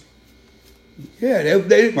Coast. Yeah, I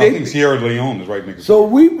think Sierra Leone is right next. So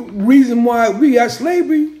reason why we got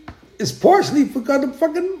slavery is partially because of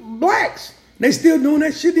fucking blacks. They still doing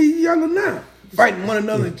that shit these younger now, fighting one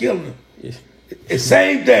another and killing them. It's the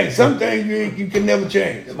same thing. Some things you can never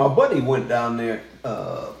change. My buddy went down there.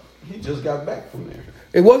 He just got back from there.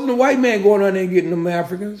 It wasn't a white man going on there and getting them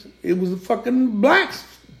Africans. It was the fucking blacks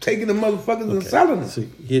taking the motherfuckers and selling them. See,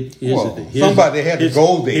 here's the thing. Somebody had to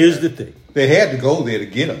go there. Here's the thing. They had to go there to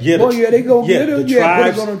get them. Yeah, they go get them.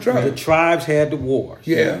 The tribes had the wars.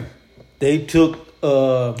 Yeah. They took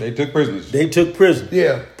prisoners. They took prisoners.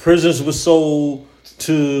 Yeah. Prisoners were sold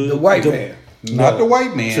to the white man. Not the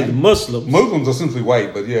white man. To the Muslims. Muslims are simply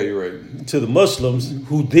white, but yeah, you're right. To the Muslims,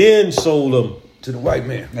 who then sold them to the white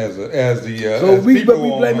man. So we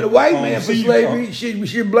blaming the white man for slavery. We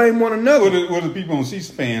should blame one another. What the people on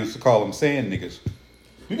C-SPAN to call them sand niggas?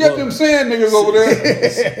 You got them sand niggas over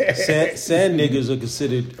there. Sand niggas are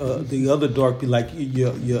considered the other dark people, like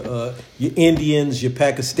your Indians, your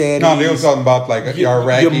Pakistanis. No, they were talking about like your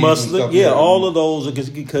Iraqis, your Muslim. and stuff. Yeah, all of those are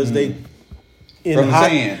because they in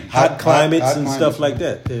hot climates and stuff like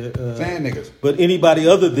that. Sand niggas. But anybody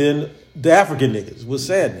other than the African niggas was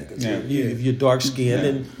sand niggas. Yeah. If you're dark skinned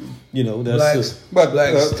and that's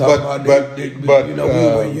blacks. Blacks we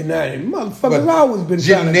were united. Motherfuckers always been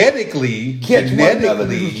genetically catch one another.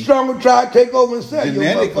 The stronger try to take over and sell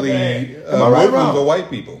genetically, am I right, Muslims are white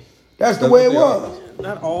people. That's the way it was.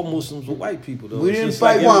 Not all Muslims were white people, though. We didn't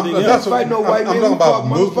fight one. I'm not fighting no white men. I'm talking about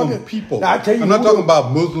Muslim people. Now, I tell you, I'm not talking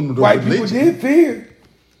about Muslim white religion. people did fear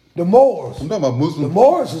the Moors. I'm talking about Muslim. The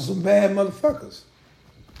Moors are some bad motherfuckers.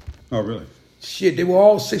 Oh, really? Shit, they were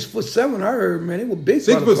all 6'7". I heard, man, they were big.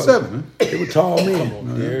 6'7", huh? They were tall men. Come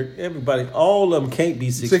on, Derek. Everybody, all of them can't be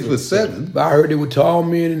 6'7". But I heard they were tall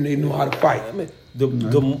men and they knew how to fight. I mean,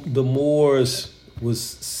 the Moors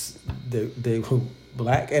they were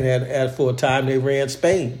black and for a time they ran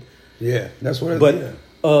Spain. Yeah, that's what. But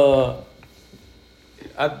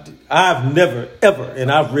I've never ever, and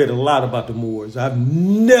I've read a lot about the Moors. I've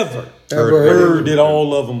never heard that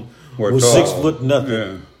all of them were 6 foot nothing.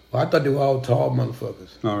 Yeah. Well, I thought they were all tall motherfuckers.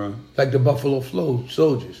 All right. Like the Buffalo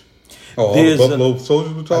soldiers. Oh, all the Buffalo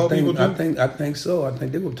soldiers were tall people too? I think so. I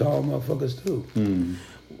think they were tall motherfuckers too.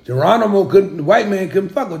 Geronimo the white man couldn't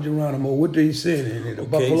fuck with Geronimo. What did he say? The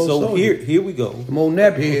Buffalo soldiers. Here we go. Them old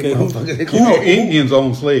naphead motherfuckers. You know, Indians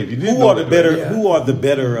own slaves. Who are the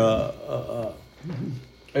better?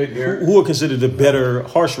 Hey, Derek. Who are considered the better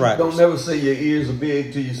horse riders? Don't never say your ears are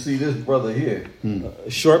big till you see this brother here.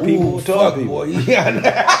 Short people, tall people. Boy. Yeah.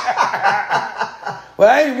 Well,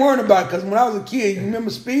 I ain't worried about it because when I was a kid, you remember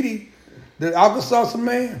Speedy, the Alka-Seltzer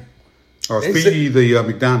man? Or Speedy, the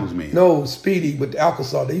McDonald's man? No, Speedy, but the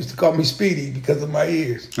Alka-Seltzer. They used to call me Speedy because of my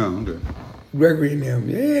ears. Oh, okay. Gregory and them.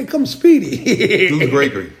 Yeah, come Speedy. Who's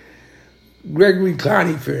Gregory? Gregory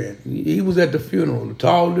Clowney fan. He was at the funeral. The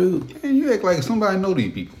tall dude. And you act like somebody know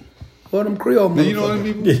these people. Well, them Creole motherfuckers. Do you know them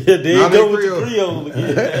people? Yeah, they Now go with Creole. the Creole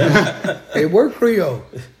again. They were Creole.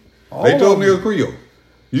 All They told of me them. it was Creole.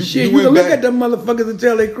 Shit, you went can look back- at them motherfuckers and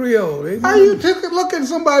tell they Creole. How you take a look at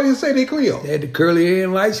somebody and say they Creole? They had the curly hair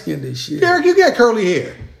and light skin and shit. Derek, you got curly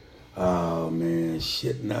hair. Oh man,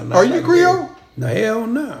 shit. No, Are you Creole? No, hell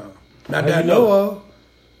no. Not How that I you know know? of.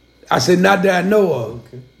 I said not that I know of.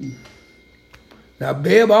 Okay. Now,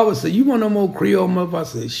 Babe always say, you want no more Creole motherfucker? I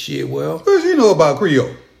said, shit, well, What does she know about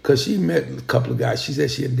Creole? because she met a couple of guys. She said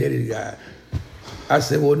she a dated guy. I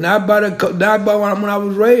said, well, not by when I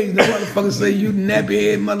was raised. No motherfucker say you nappy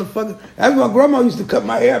head motherfucker. That's my grandma used to cut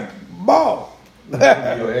my hair bald.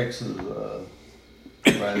 Your ex is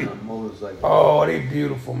riding on a motorcycle. Oh, they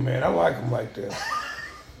beautiful, man. I like them like that.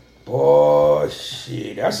 Boy,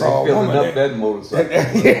 shit. That's all Filling woman. up that motorcycle.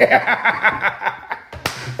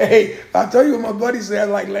 Hey, I tell you what my buddy said,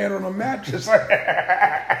 I like laying on a mattress.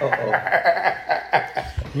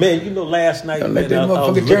 Man, you know, last night, Let man, that I was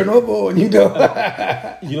motherfucker looking- turn over on you,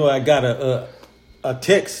 know. You know, I got a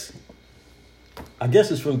text. I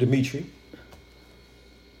guess it's from Dimitri.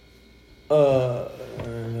 No,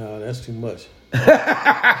 that's too much.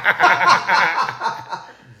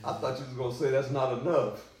 I thought you was gonna say that's not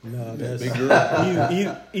enough. No, that's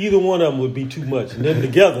either one of them would be too much, and then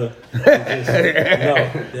together, it's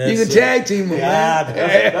just, no. You can tag team them, man.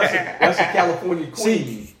 That's a California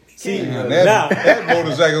queen. See, Now, now, that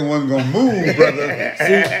motorcycle wasn't gonna move, brother.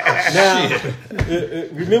 now,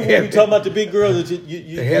 remember when we talking about the big girl that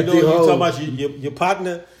you hefty know, you hoes. talking about your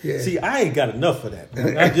partner? Yeah. See, I ain't got enough for that.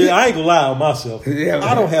 Man. I ain't gonna lie on myself. Yeah,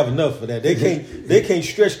 I don't have enough for that. They can't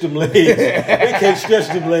stretch them legs. They can't stretch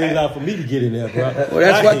them legs out for me to get in there, bro. Well,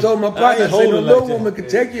 that's what I told my partner. I ain't said, no holding little like that. woman can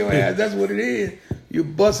take your ass. That's what it is. You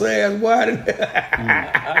bust her ass wide.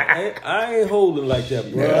 I ain't holding like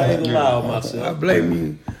that, bro. I ain't gonna lie on I myself. blame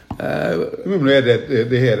you. Remember that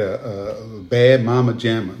they had a Bad Mama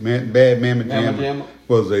Jamma. Bad Mama Mama Jamma Jamma?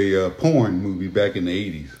 was a porn movie back in the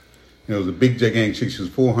 80s. It was a big gigantic chick. She was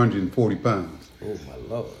 440 pounds. Oh my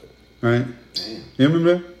lord. Right? You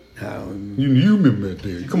remember that? Um, You remember that,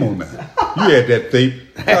 dude. Come on now. You had that tape.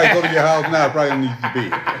 Probably go to your house now. Probably don't need to be.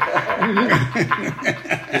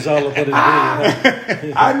 It's all about his being.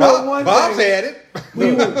 Huh? I know one Bob's thing. had it.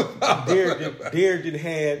 Derek didn't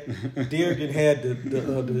had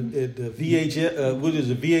the VHS. What is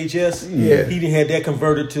it? VHS? Yeah. He didn't had that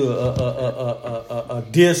converted to a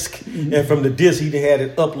disc, and from the disc he didn't had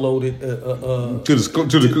it uploaded To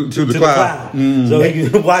the cloud. so he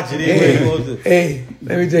could watch it anywhere he wants to. Hey,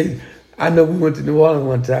 let me tell you. I know we went to New Orleans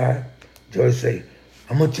one time. George say,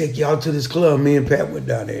 I'm going to take y'all to this club. Me and Pat went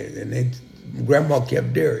down there. And Grandma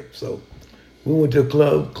kept Derek. So we went to a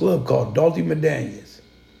club called Dalty Medallions.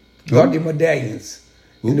 Dalty Medallions.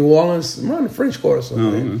 In New Orleans, around the French Quarter or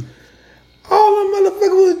something. All them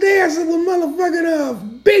motherfuckers was dancing with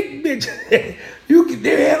motherfucking big bitch.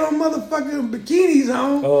 They had on motherfucking bikinis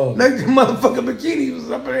on. Oh. Like the motherfucking bikinis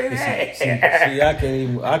was up in their ass. See, I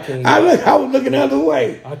can't. I was looking the other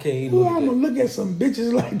way. I can't even Ooh, look at I'm that. gonna look at some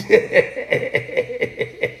bitches like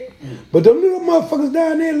that. But them little motherfuckers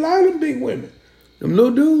down there, a lot of them big women. Them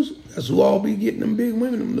little dudes, that's who all be getting them big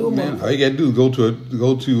women. Them little Man, all motherfuckers. you gotta do is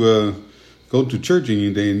go to church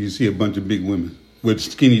any day and you see a bunch of big women with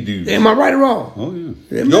skinny dudes. Am I right or wrong? Oh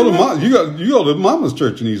yeah. Am You I go right? to you go to mama's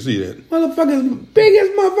church and you see that. Motherfuckers,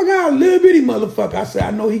 biggest motherfucker, out, little bitty motherfucker. I said,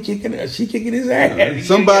 I know she kicking his ass.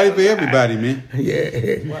 Somebody for everybody, man.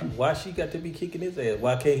 Yeah, Why she got to be kicking his ass?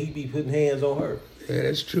 Why can't he be putting hands on her? yeah,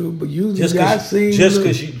 that's true. But you Just guys seen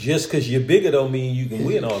because you're bigger don't mean you can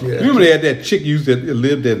win all the Yeah. time. Remember they had that chick used that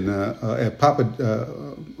lived in at Papa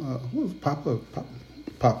what was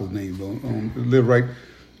Papa's name lived right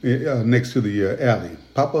next to the alley.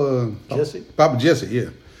 Jesse? Papa Jesse, yeah.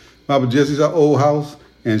 Papa Jesse's old house,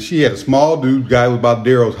 and she had a small dude, guy was about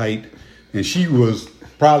Daryl's height, and she was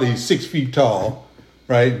probably 6 feet tall,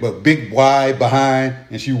 right? But big, wide behind,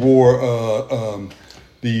 and she wore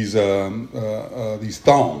these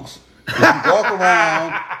thongs.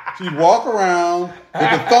 And she'd walk around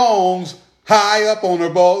with the thongs high up on her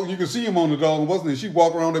ball. You could see him on the dog, wasn't it? She'd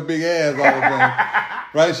walk around with her big ass all the time.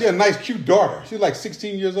 Right? She had a nice, cute daughter. She was like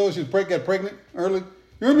 16 years old. She was got pregnant early.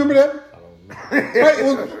 You remember that? Right?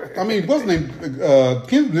 Well, I mean, what's her name?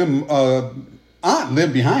 Kim's aunt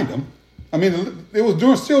lived behind them. I mean, it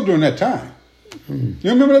was still during that time. You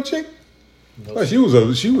remember that chick? No. Well, she was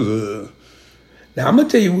a. Now I'm gonna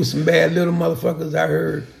tell you, with some bad little motherfuckers. I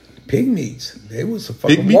heard pygmies. They was a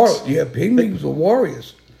fucking Pygmies? warriors. Yeah, pygmies were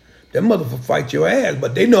warriors. That motherfucker fight your ass,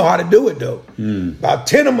 but they know how to do it though. About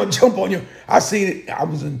 10 of them jump on you. I seen it. I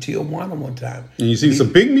was in Tijuana one time. And you see some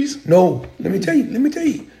pygmies? No, let me tell you.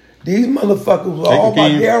 These motherfuckers were all my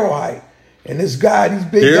Daryl height. And this guy, these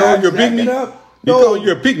big guys you're acting pygmy? up. You call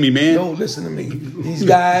you're a pygmy, man. No, listen to me. These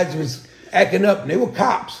guys was acting up, and they were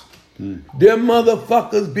cops. Them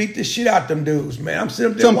motherfuckers beat the shit out them dudes, man. I'm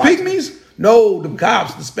sitting there Some watching. pygmies? No, the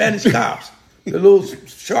cops, the Spanish cops. The little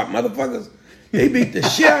sharp motherfuckers. They beat the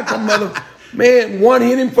shit out them motherfuckers. Man, one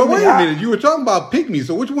hit him But from wait the a eye. minute, you were talking about pygmies,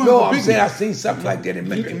 so which one No, was I'm a pygmy? saying I seen something like that in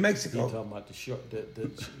Mexico. You talking about the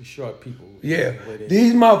short people? Yeah. Where they-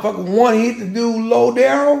 These motherfuckers, one hit the dude low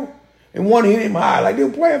down and one hit him high, like they were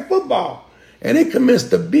playing football. And they commenced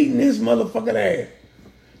to beating his motherfucking ass.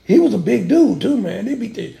 He was a big dude too, man. They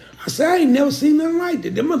beat the I said, I ain't never seen nothing like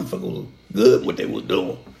that. Them motherfuckers was good what they was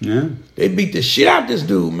doing. Yeah. They beat the shit out this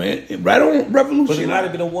dude, man. Right on Revolution. But it might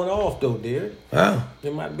have been a one-off though, Derek. Huh?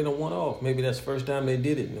 It might have been a one-off. Maybe that's the first time they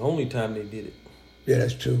did it, and the only time they did it. Yeah,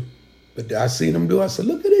 that's true. But I seen them do. I said,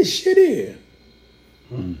 look at this shit here.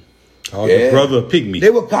 Called your brother a pygmy. They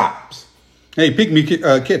were cops. Hey,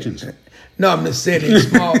 pygmy Kitchens. No, I'm just saying they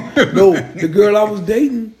small. No, the girl I was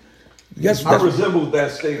dating. Guess I what? resembled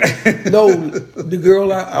that statement. No, the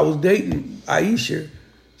girl I was dating, Aisha,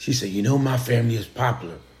 she said, you know my family is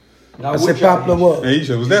popular. Now, I said, which popular what?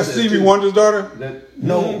 Aisha, was that Stevie Wonder's daughter?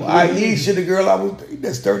 No, Aisha, the girl I was dating,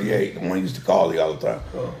 that's 38, the one I used to call you all the time.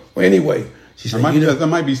 Well, anyway, she said, That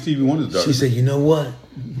might be Stevie Wonder's daughter. she said, you know what?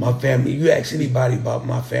 My family, you ask anybody about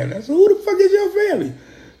my family. I said, who the fuck is your family?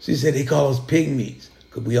 She said, they call us pygmies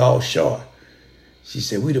because we all short. She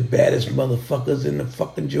said, we the baddest motherfuckers in the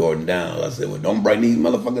fucking Jordan Downs. I said, well, don't bring these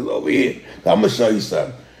motherfuckers over here. I'm going to show you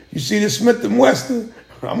something. You see this Smith & Wesson?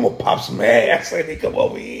 I'm going to pop some ass when they come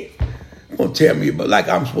over here. Don't tell me about like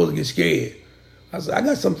I'm supposed to get scared. I said, I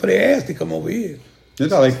got something for their ass to come over here. Is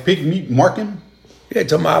that like pig meat marking? Yeah,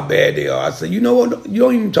 tell me how bad they are. I said, you know what? You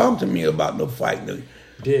don't even talk to me about no fight. No.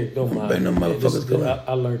 Derek, don't mind. bet them Man, motherfuckers come out.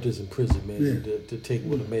 I learned this in prison, man, to take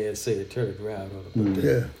what a man say and turn it around on him.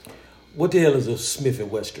 Yeah. What the hell is a Smith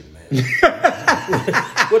 & Wesson, man?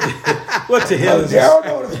 what the hell is Daryl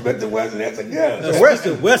know the Smith & Wesson. That's a gun. a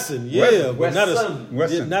Smith & Wesson? Yeah, but not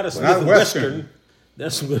Wesson. not a Smith Not & Western. Western.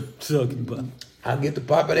 That's what I'm talking about. I get the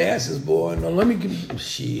popping asses, boy. No, let me give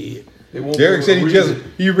shit. Derek said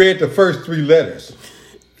he read the first three letters.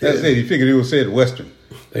 That's it. He figured it was said Western.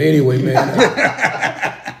 Anyway, man.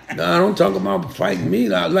 Nah, don't talk about fighting me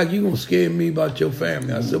like you gonna scare me about your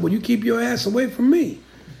family. I said, well, you keep your ass away from me.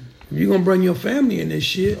 If you gonna bring your family in this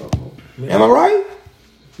shit. Am I right?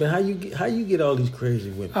 Man, how you get all these crazy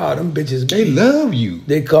women? Oh, them bitches. They love you.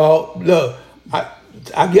 They call, look,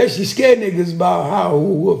 I guess you scared niggas about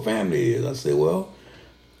who her family is.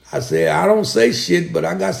 I said, I don't say shit, but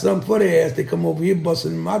I got something for their ass. They come over here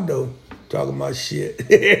busting my door, talking about shit.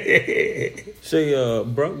 Say,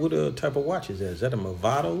 bro, what type of watch is that? Is that a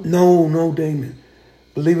Movado? No, Damon.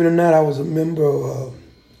 Believe it or not, I was a member of,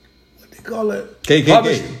 what they call it?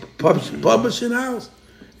 KKK. Publishing house.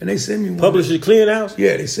 And they sent me one. Publisher Clean House?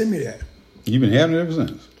 Yeah, they sent me that. You've been having it ever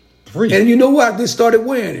since. Free. And you know what? I just started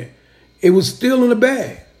wearing it. It was still in the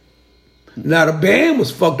bag. Now the band was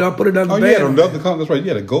fucked up. Put it on the band. Oh, yeah, that's right. You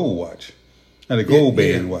had a gold watch. Had a gold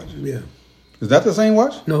band watch. Yeah. Is that the same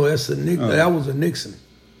watch? No, that's that was a Nixon.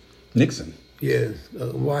 Nixon. Yeah,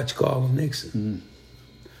 a watch called a Nixon.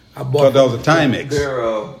 I I bought thought that was a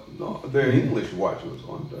Timex. Their English watches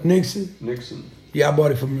on that. Nixon. Yeah, I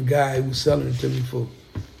bought it from the guy who was selling it to me for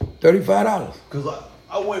 $35. Because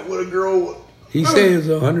I went with a girl. He said it was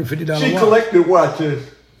 $150 She watch. collected watches,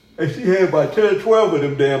 and she had about 10 or 12 of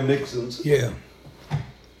them damn Nixons. Yeah.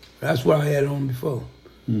 That's what I had on before.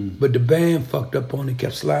 But the band fucked up on it,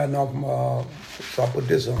 kept sliding off my, so I put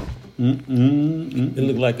this on. It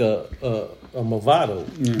looked like a Movado.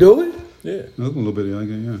 Yeah. Do it? Yeah. Look a little bit like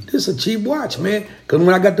it, yeah. This is a cheap watch, man. Because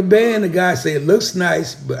when I got the band, the guy said it looks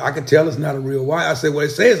nice, but I could tell it's not a real watch. I said, well,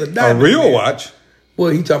 it says a A diamond. real in there. watch?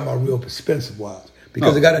 Well, he talking about real expensive watch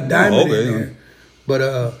because it got a diamond in there.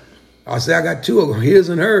 But I said I got two of them, his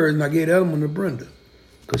and hers, and I gave the other one to Brenda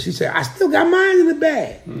because she said I still got mine in the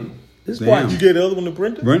bag. This Damn. watch, You get the other one to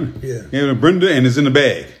Brenda? Brenda. Yeah. Yeah, Brenda, and it's in the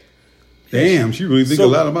bag. Damn, she really think a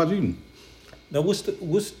lot about you. Now,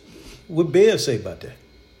 what Bear say about that?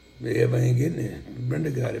 yeah, but I ain't getting it. Brenda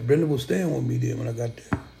got it. Brenda was staying with me then when I got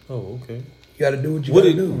there. Oh, okay. You got to do what you got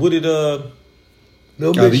to do. What did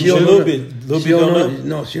Little bit, she don't know. little bit don't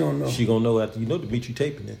know? No, she don't know. She gonna know after to meet you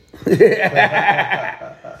taping it.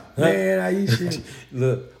 Man, Aisha.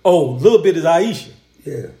 Little bit is Aisha.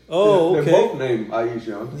 Yeah. Oh, They're okay. both named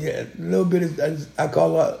Aisha. Yeah, little bit is, I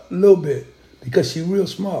call her little bit. because she real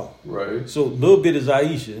small. Right. So little bit is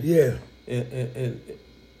Aisha. Yeah. And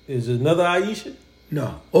is there another Aisha?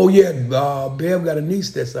 No. Oh yeah, Bev got a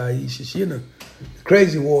niece that's Aisha. She in the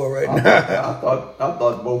crazy war right now. I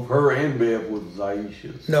thought both her and Bev was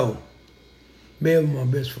Aisha's. No. Bev my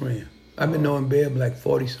best friend. I've been knowing Bev like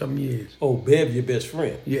 40-something years. Oh, Bev, your best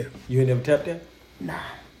friend. Yeah. You ain't never tapped that? Nah.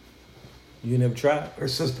 You ain't never tried? Her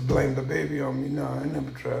sister blamed the baby on me. No, I never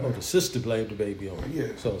tried Oh, it. the sister blamed the baby on you.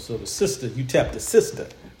 Yeah. So the sister, you tapped the sister.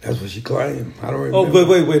 That's what she claimed. I don't remember. Oh, but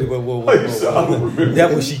wait, whoa. I don't remember.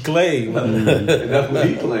 That what she claimed. And that's what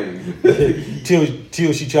he claimed.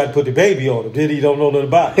 till she tried to put the baby on him. Then he don't know nothing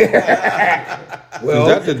about it. Well,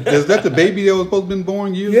 is that the baby that was supposed to be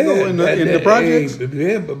born years ago in the projects?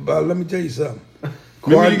 Yeah, but let me tell you something.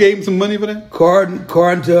 Remember you gave him some money for that?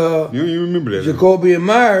 According to You don't even remember that. Jacoby and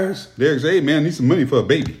Myers, Derek said, hey, man, I need some money for a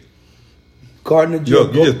baby. according to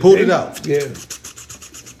Look, you just pulled it out. Yeah.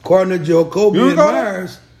 According to Jacoby You and don't got it?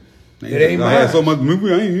 Myers, it ain't I had so mine. much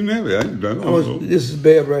movie, I ain't even have it. I don't know. This is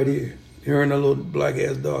Bev right here. Her and her little black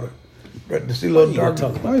ass daughter. Right, to see little dark.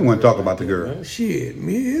 I didn't want to talk about the girl. Shit,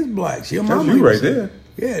 me is black. She a That's mama. you right there.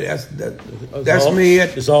 Yeah, that's all, me.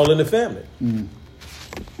 It's all in the family.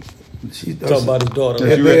 She Talk about his daughter.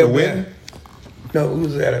 That's at you at the Bev, wedding? No, we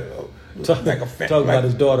was at a Talk, like a talk about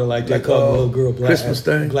his daughter like they call the little girl black Christmas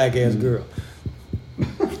thing. black ass girl.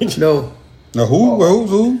 No, Now,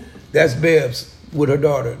 who? that's Bev's with her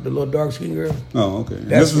daughter, the little dark skinned girl. Oh, okay.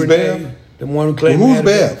 That's Mrs. Renee, Bev? the one who Well, claimed. who's had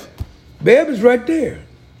Bev? Bev is right there,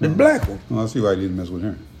 the black one. Oh, I see why I didn't mess with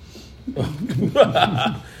her.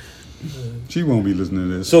 She won't be listening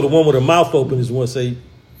to this. So the one with her mouth open is the one say,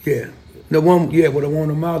 Yeah, the one. Yeah, with the one in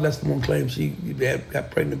the mouth. That's the one claimed she got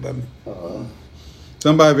pregnant by me.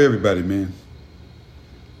 Somebody for everybody, man.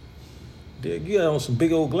 you got on some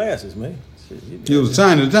big old glasses, man. Shit, It was a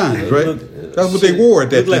sign of the times, right? That's what they wore at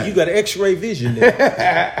that Look time. like you got X-ray vision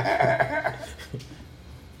there.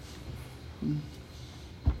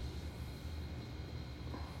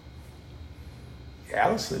 Yeah,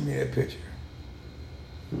 Alice sent me that picture.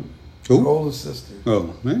 Her Who? older sister.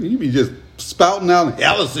 Oh, man, you be just spouting out. And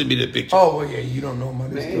Alice sent me the picture. Oh well, yeah, you don't know my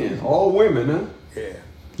this Man, story. all women, huh? Yeah.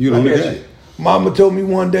 You don't know I guess that. you- Mama told me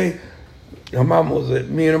one day, her mama was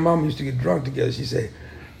me and her mama used to get drunk together. She said,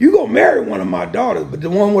 "You gonna marry one of my daughters, but the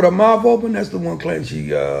one with her mouth open, that's the one claimed she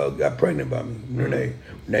got pregnant by me." Renee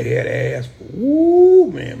had ass.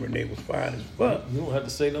 Ooh, man, Renee was fine as fuck. You don't have to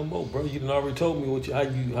say no more, bro. You done already told me how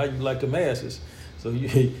you like the masses. So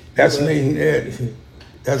you That's me. Yeah.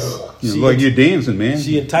 That's You look like you're dancing, man.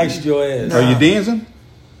 She enticed your ass. Are you dancing?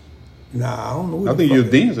 nah. I don't know. What I the think fuck you're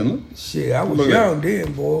it- dancing. Look. Shit, I was Look at young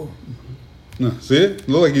then, boy. No, see it?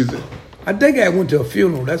 Look like he's. I think I went to a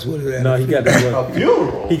funeral. That's what it was. No, he got his, A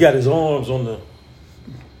funeral. he got his arms on the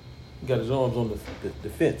the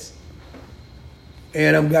fence.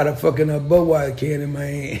 And I've got a fucking Budweiser can in my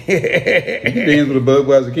hand. You dance with a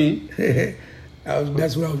Budweiser King?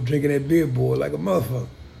 That's when I was drinking that beer, boy, like a motherfucker.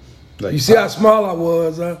 Like, You see how small I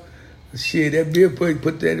was, huh? Shit, that beer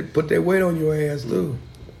put that weight on your ass too.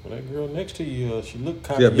 Well, that girl next to you, she looked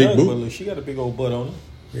kind She of got big young, boobs? but she got a big old butt on her.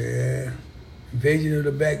 Yeah, invasion of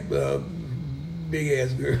the back, big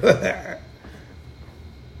ass girl.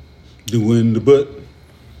 doing the butt.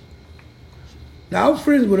 Now I was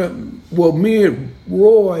friends with her. Well, me and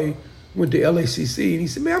Roy went to LACC, and he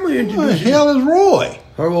said, "Man, I'm gonna Who the introduce you." hell is Roy?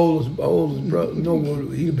 Her oldest brother, no,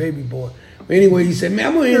 he a baby boy. But anyway, he said, "Man,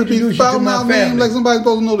 I'm gonna You be introduce you to spouting my out names family." like somebody's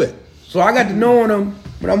supposed to know that. So I got to knowing him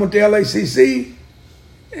when I went to LACC,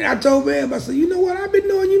 and I told Bev, I said, "You know what? I've been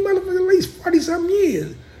knowing you motherfucker at least 40-something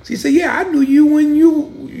years." She said, "Yeah, I knew you when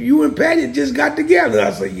you and Patty just got together."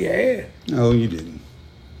 I said, "Yeah, No, you didn't.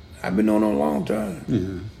 I've been knowing her a long time."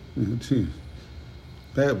 Yeah. Too.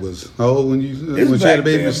 That was how old when you This when she had a black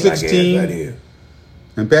baby Bev, was black ass 16, right here.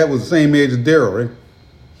 and Pat was the same age as Daryl, right?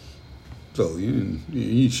 So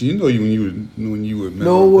she know you when you were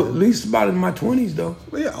No, at least about in my 20s though.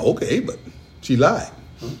 Well, yeah, okay, but she lied.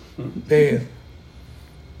 Bev,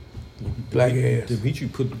 black ass.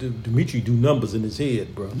 Dimitri do numbers in his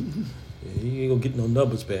head, bro. Yeah, he ain't gonna get no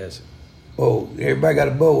numbers past it. Oh, everybody got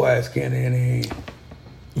a Budweiser can in their hand.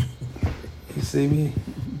 You see me?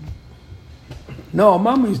 No,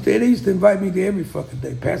 Mama they used to invite me to every fucking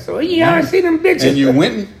day. Pastor, yeah, I see them bitches. And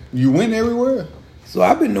you went everywhere. So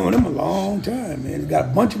I've been knowing them a long time, man. Got a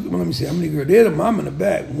bunch of, let me see how many girls. There's a mom in the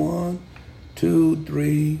back. 1, 2,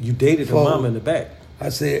 3. You dated her 4. mama in the back. I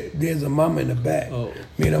said, there's a mama in the back. Oh.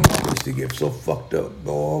 Me and her mom used to get so fucked up.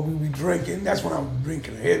 Boy, we be drinking. That's when I was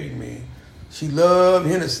drinking heavy, man. She loved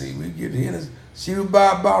Hennessy. We get Hennessy. She would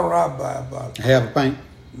buy a bottle, I'd buy a bottle. Half a pint.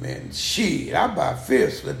 Man, shit, I buy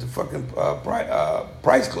fifths at the fucking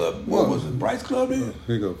Price Club. What was it? Price Club then?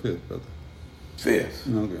 Here you go, fifth, brother. Fifths.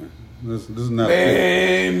 Okay. This is not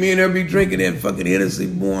Man, me and her be drinking that fucking Hennessy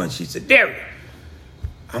boy, and she said, Derek,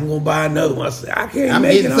 I'm gonna buy another one. I said, I can't I'm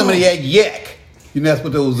make getting it some on. of that yak. You know, that's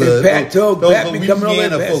what those Pat told Pat be coming over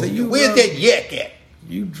Louisiana there. folks. Where's that yak at?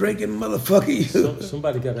 You drinking motherfucker, you.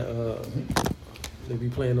 Somebody got a. They be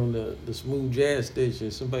playing on the smooth jazz station.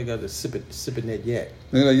 Somebody got to sipping that yak.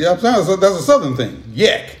 Yeah, I'm saying that's a southern thing.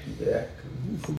 Yak. Yeah.